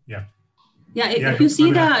 Yeah. Yeah, if you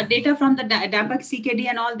see the data from the DAPAC CKD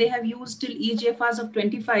and all, they have used till eGFRs of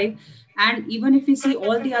 25. And even if we see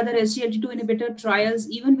all the other SGLT2 inhibitor trials,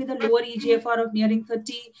 even with a lower eGFR of nearing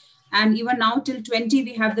 30, and even now till 20,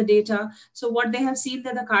 we have the data. So what they have seen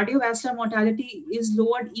that the cardiovascular mortality is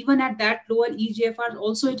lowered, even at that lower eGFR,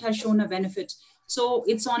 also it has shown a benefit. So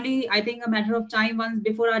it's only, I think, a matter of time once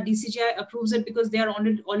before our DCGI approves it, because they are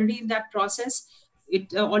already in that process.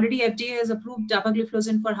 It already FDA has approved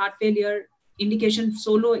dapagliflozin for heart failure indication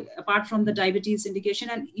solo, apart from the diabetes indication,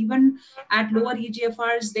 and even at lower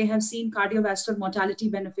eGFRs they have seen cardiovascular mortality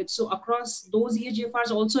benefits. So across those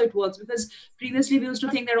eGFRs also it works, because previously we used to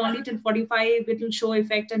think that only till 45 it will show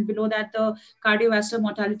effect, and below that the cardiovascular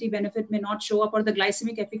mortality benefit may not show up, or the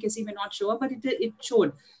glycemic efficacy may not show up, but it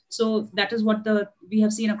showed. So that is what we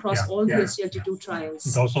have seen across all the SGLT2 trials.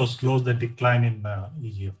 It also slows the decline in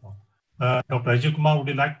eGFR. Dr. Ajay Kumar, would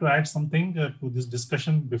you like to add something to this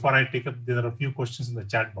discussion before I take up? There are a few questions in the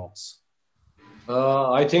chat box.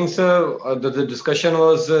 I think, sir, the discussion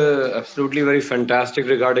was absolutely very fantastic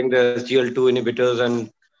regarding the SGL2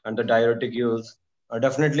 inhibitors and the diuretic use.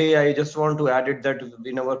 Definitely, I just want to add it that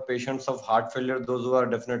in our patients of heart failure, those who are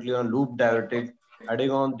definitely on loop diuretic,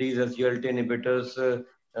 adding on these SGLT inhibitors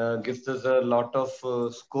gives us a lot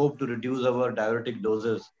of scope to reduce our diuretic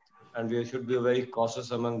doses, and we should be very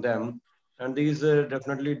cautious among them. And these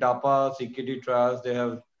definitely DAPA CKD trials, they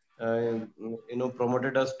have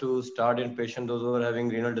promoted us to start in patients those who are having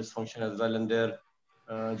renal dysfunction as well, and their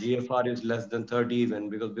GFR is less than 30 even,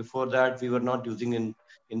 because before that we were not using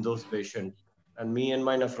in those patients. And me and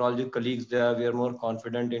my nephrology colleagues there, we are more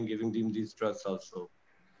confident in giving them these drugs also.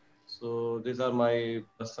 So these are my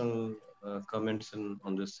personal comments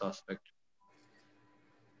on this aspect.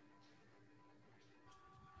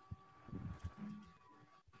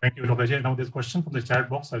 Thank you, Dr. Ajay. Now there's a question from the chat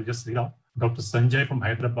box. I'll just read out. Dr. Sanjay from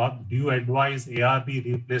Hyderabad, do you advise ARB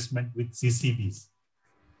replacement with CCBs?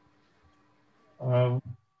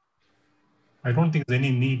 I don't think there's any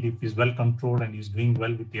need. If he's well controlled and he's doing well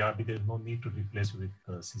with ARB, there's no need to replace with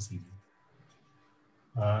CCB.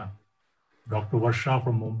 Dr. Varsha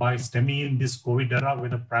from Mumbai, STEMI in this COVID era where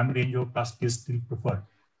the primary angioplasty is still preferred.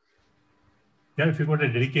 Yeah, if you've got a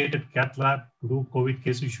dedicated cath lab to do COVID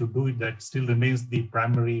cases, you should do it. That still remains the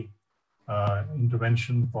primary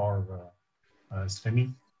intervention for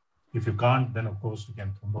STEMI. If you can't, then of course you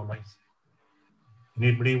can thrombolize.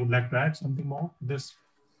 Anybody would like to add something more to this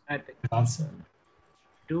answer?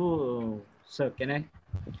 Sir, can I?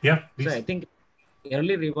 Yeah, please. So I think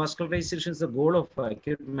early revascularization is the goal of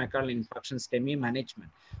acute myocardial infarction STEMI management,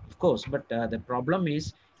 of course, but the problem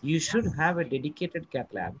is you should have a dedicated cath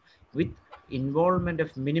lab with involvement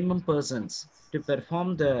of minimum persons to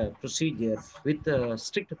perform the procedure with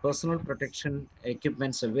strict personal protection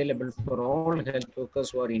equipments available for all health workers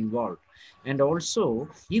who are involved. And also,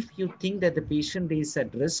 if you think that the patient is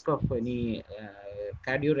at risk of any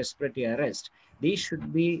cardiorespiratory arrest, they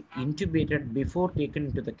should be intubated before taken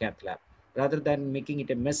into the cath lab, rather than making it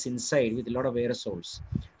a mess inside with a lot of aerosols.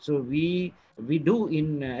 So we do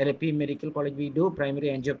in LP Medical College, we do primary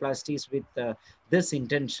angioplasties with this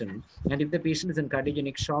intention. And if the patient is in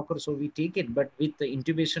cardiogenic shock or so, we take it, but with the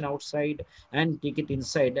intubation outside and take it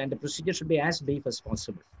inside, and the procedure should be as brief as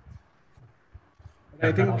possible.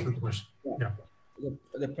 I think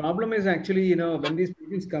the problem is actually, when these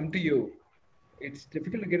patients come to you, it's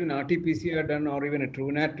difficult to get an RT-PCR done or even a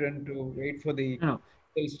TrueNat run to wait for the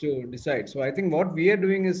cells to decide. So I think what we are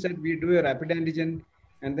doing is that we do a rapid antigen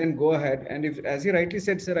and then go ahead. And if, as you rightly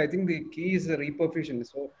said, sir, I think the key is the reperfusion.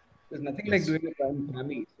 So there's nothing like doing a prime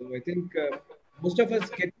PAMI. So I think most of us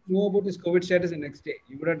get to know about this COVID status the next day.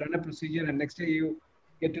 You would have done a procedure and next day you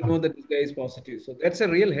get to know that this guy is positive. So that's a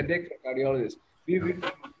real headache for cardiologists. We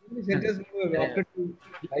centers who have opted to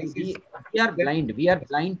we are blind. We are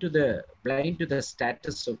blind to the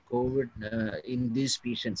status of COVID in these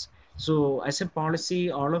patients. So as a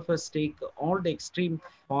policy, all of us take all the extreme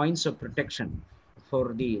points of protection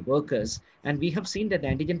for the workers, and we have seen that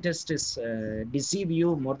antigen test is deceive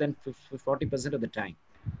you more than 40% of the time.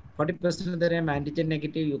 40% of the time antigen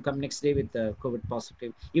negative, you come next day with COVID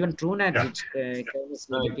positive. Even TrueNat, which is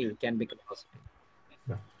negative, can become positive.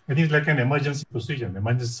 Yeah. It is like an emergency procedure.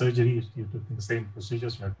 Emergency surgery, you have to think the same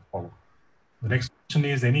procedures you have to follow. The next question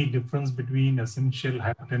is, any difference between essential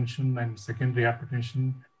hypertension and secondary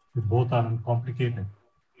hypertension? Both are uncomplicated.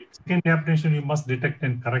 Secondary hypertension, you must detect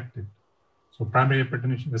and correct it. So primary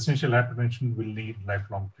hypertension, essential hypertension will need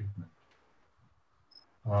lifelong treatment.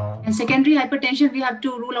 And secondary hypertension, we have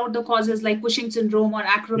to rule out the causes like Cushing syndrome or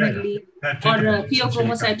acromegaly or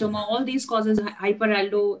pheochromocytoma. All these causes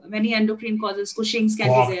hyperaldo, many endocrine causes, Cushing's can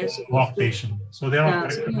be there. So they are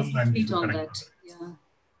correctable and you on correct.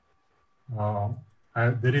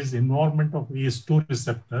 that. There is involvement of ACE2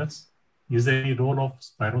 receptors. Is there any role of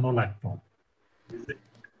spironolactone?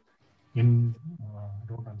 In, I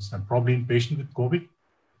don't understand, probably in patients with COVID?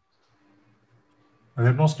 There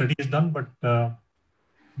are no studies done, but all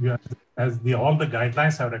the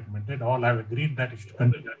guidelines have recommended, all have agreed that if you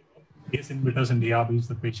continue ACE inhibitors and ARBs,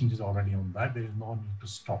 the patient is already on that. There is no need to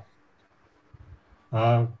stop.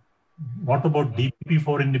 What about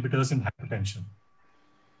DPP4 inhibitors in hypertension?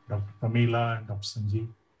 Dr. Pramila and Dr. Sanjeev.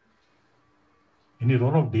 Any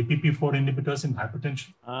role of DPP4 inhibitors in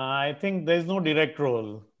hypertension? I think there is no direct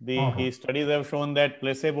role. The studies have shown that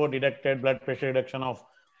placebo detected blood pressure reduction of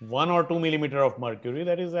 1 or 2 millimeter of mercury.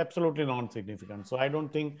 That is absolutely non-significant. So I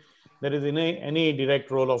don't think there is any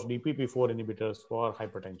direct role of DPP4 inhibitors for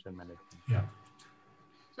hypertension management. Yeah.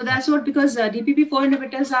 So that's what, because DPP4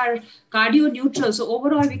 inhibitors are cardio neutral. So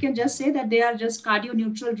overall, we can just say that they are just cardio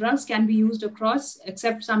neutral drugs, can be used across,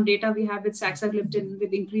 except some data we have with saxagliptin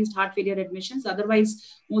with increased heart failure admissions.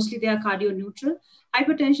 Otherwise, mostly they are cardio neutral.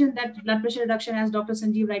 Hypertension, that blood pressure reduction, as Dr.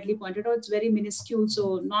 Sanjeev rightly pointed out, it's very minuscule,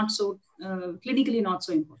 so not so clinically not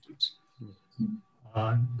so important.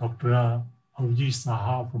 Dr. Avji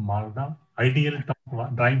Saha from Malda, ideal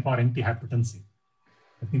time for antihypertensive.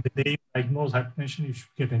 I think the day you diagnose hypertension, you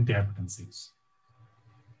should get antihypertensives.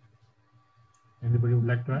 Anybody would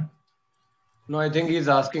like to add? No, I think he's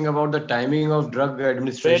asking about the timing of drug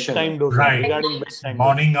administration. Bedtime dosing. Right. Regarding bedtime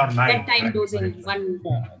morning or night. Bedtime dosing.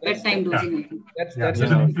 Bedtime dosing. That's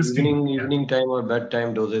an interesting evening time or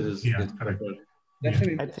bedtime dosage is correct. That's an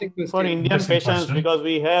interesting question. For Indian patients, because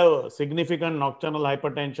we have significant nocturnal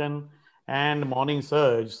hypertension and morning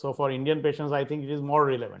surge. So for Indian patients, I think it is more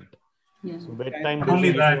relevant. Yeah. So bedtime dosing,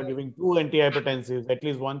 if you are giving 2 antihypertensives, at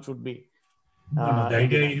least one should be. The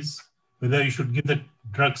idea is whether you should give the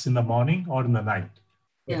drugs in the morning or in the night.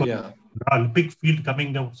 Yeah. There are a big field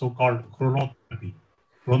coming up, so-called chronotherapy.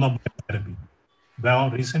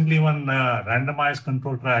 Now, recently one randomized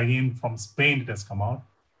control trial again from Spain, it has come out.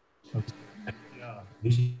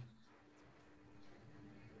 Digimed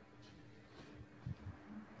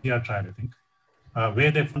trial, I think,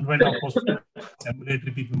 where they went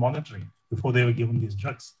ambulatory people monitoring before they were given these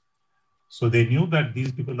drugs. So they knew that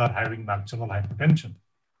these people are having nocturnal hypertension.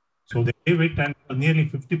 So they gave it, and nearly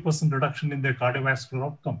 50% reduction in their cardiovascular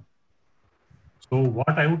outcome. So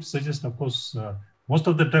what I would suggest, of course, most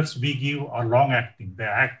of the drugs we give are long acting. They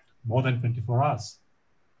act more than 24 hours.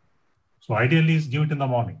 So ideally is give it in the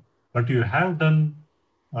morning. But you have done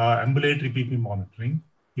ambulatory BP monitoring.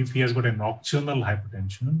 If he has got a nocturnal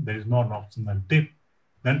hypertension, there is no nocturnal dip,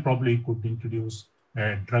 then probably you could introduce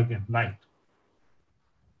a drug at night.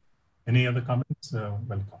 Any other comments?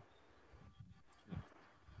 Welcome.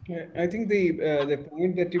 I think the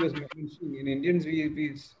point that he was mentioning, in Indians,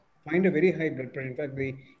 we find a very high blood pressure. In fact,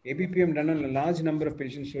 the ABPM done on a large number of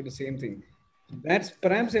patients showed the same thing. That's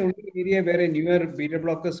perhaps the only area where a newer beta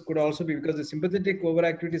blockers could also be, because the sympathetic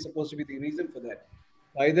overactivity is supposed to be the reason for that.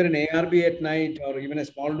 Either an ARB at night or even a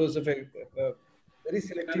small dose of a very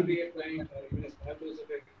selective at night or even a small dose of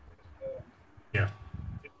a... Yeah,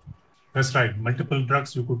 that's right. Multiple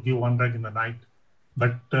drugs, you could give one drug in the night.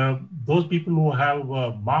 But those people who have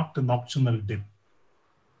marked nocturnal dip,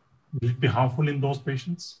 will it be harmful in those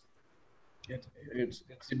patients? It's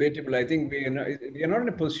debatable. I think we are not in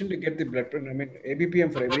a position to get the blood pressure. I mean,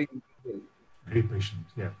 ABPM for every patient,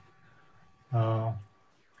 yeah.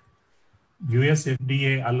 US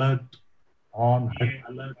FDA alert on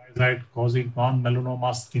hyperthyroid causing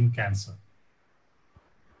non-melanoma skin cancer.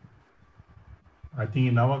 I think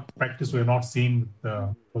in our practice, we're not seeing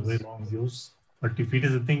for very long use. But if it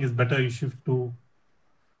is a thing, it's better you shift to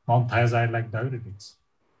non-thiazide like diuretics.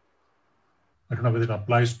 I don't know whether it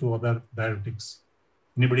applies to other diuretics.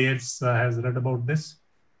 Anybody else has read about this?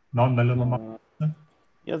 Non-melanoma?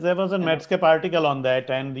 Yes, there was a Medscape article on that,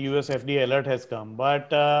 and the US FDA alert has come.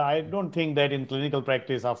 But I don't think that in clinical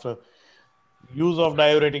practice, after use of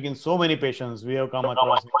diuretic in so many patients, we have come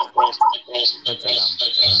across such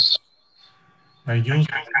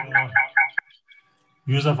alarm.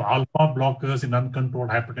 Use of alpha blockers in uncontrolled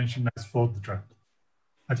hypertension as fourth drug.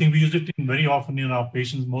 I think we use it very often in our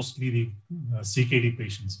patients, mostly the CKD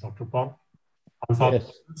patients. Dr. Paul? Alpha Yes,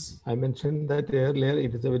 blockers. I mentioned that earlier.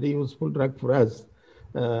 It is a very useful drug for us,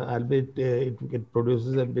 albeit it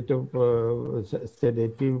produces a bit of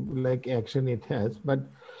sedative-like action it has, but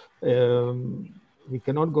we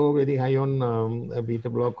cannot go very high on beta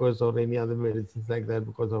blockers or any other medicines like that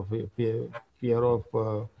because of fear of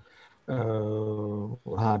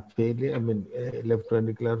heart failure, left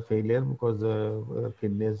ventricular failure, because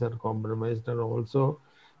kidneys are compromised, and also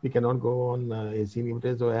we cannot go on AC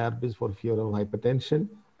inhibitors or ARBs for fear of hypertension,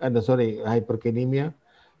 hyperkalemia.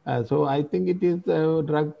 So I think it is a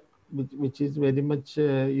drug which is very much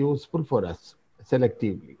useful for us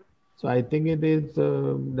selectively. So I think it is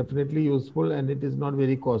definitely useful, and it is not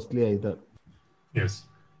very costly either. Yes.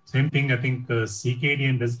 Same thing, I think CKD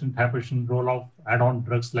and resistant hypertension roll off add-on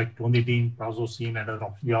drugs like clonidine, prazosin, and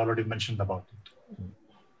we already mentioned about it.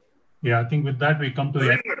 Yeah, I think with that we come to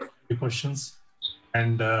the end of the questions.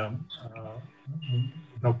 And Dr.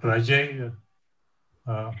 Ajay,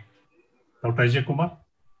 Dr. Ajay Kumar,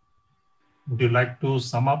 would you like to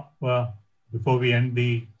sum up before we end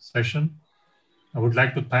the session? I would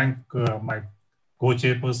like to thank my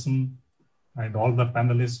co-chairperson and all the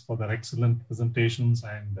panelists for their excellent presentations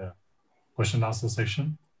and question answer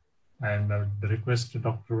session. And the request to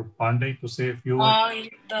Dr. Pandey to say a few words.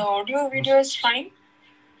 The audio video is fine.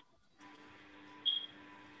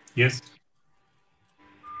 Yes.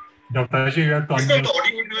 Dr. Ajay, you have to unmute. The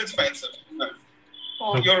audio video is fine, sir.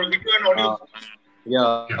 Your video and audio.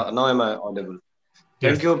 Yeah, now am I audible?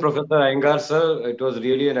 Yes. Thank you, Professor Iyengar, sir. It was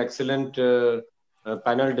really an excellent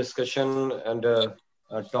panel discussion and a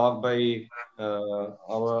talk by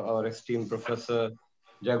our esteemed Professor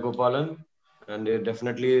Jayagopalan. And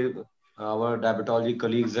definitely our diabetology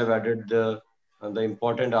colleagues have added the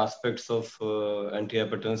important aspects of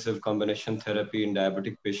antihypertensive combination therapy in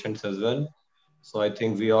diabetic patients as well. So I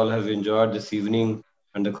think we all have enjoyed this evening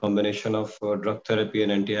and the combination of drug therapy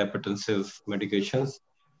and antihypertensive medications.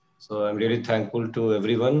 So I'm really thankful to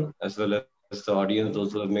everyone as well as the audience,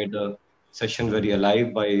 those who have made the session very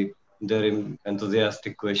alive by their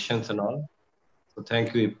enthusiastic questions and all. So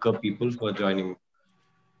thank you, IPCA people, for joining.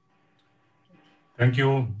 Thank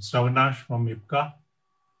you, Avinash from IPCA.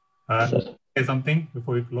 Say something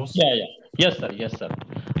before we close? Yeah. Yes, sir. Yes, sir.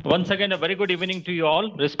 Once again, a very good evening to you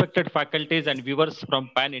all, respected faculties and viewers from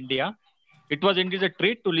Pan India. It was indeed a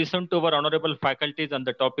treat to listen to our honorable faculties on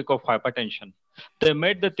the topic of hypertension. They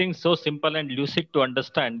made the things so simple and lucid to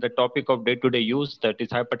understand the topic of day-to-day use, that is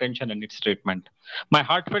hypertension and its treatment. My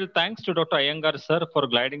heartfelt thanks to Dr. Iyengar, sir, for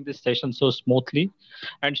gliding this session so smoothly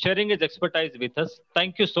and sharing his expertise with us.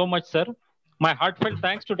 Thank you so much, sir. My heartfelt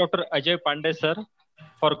thanks to Dr. Ajay Pandey, sir,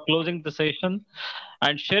 for closing the session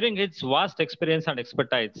and sharing his vast experience and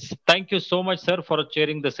expertise. Thank you so much, sir, for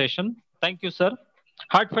chairing the session. Thank you, sir.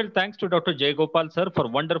 Heartfelt thanks to Dr. Jayagopal, sir, for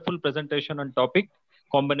wonderful presentation on topic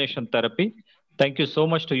combination therapy. Thank you so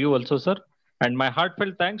much to you also, sir. And my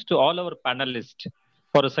heartfelt thanks to all our panelists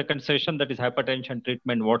for a second session, that is hypertension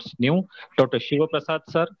treatment, what's new. Dr. Shivaprasad,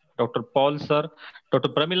 sir, Dr. Paul, sir, Dr.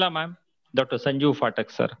 Pramila, ma'am, Dr. Sanjeev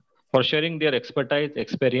Pathak, sir, for sharing their expertise,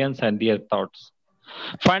 experience, and their thoughts.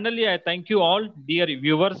 Finally, I thank you all, dear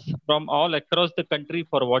viewers from all across the country,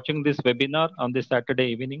 for watching this webinar on this Saturday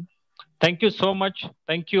evening. Thank you so much.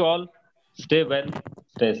 Thank you all. Stay well,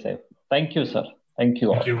 stay safe. Thank you, sir. Thank you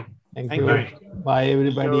all. Thank you. Thank you. Bye,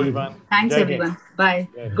 everybody. Thanks, everyone. Bye.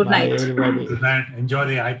 Good night. Bye, everybody. Good night. Enjoy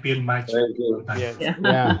the IPL match. Thank you. Yes.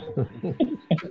 Yeah.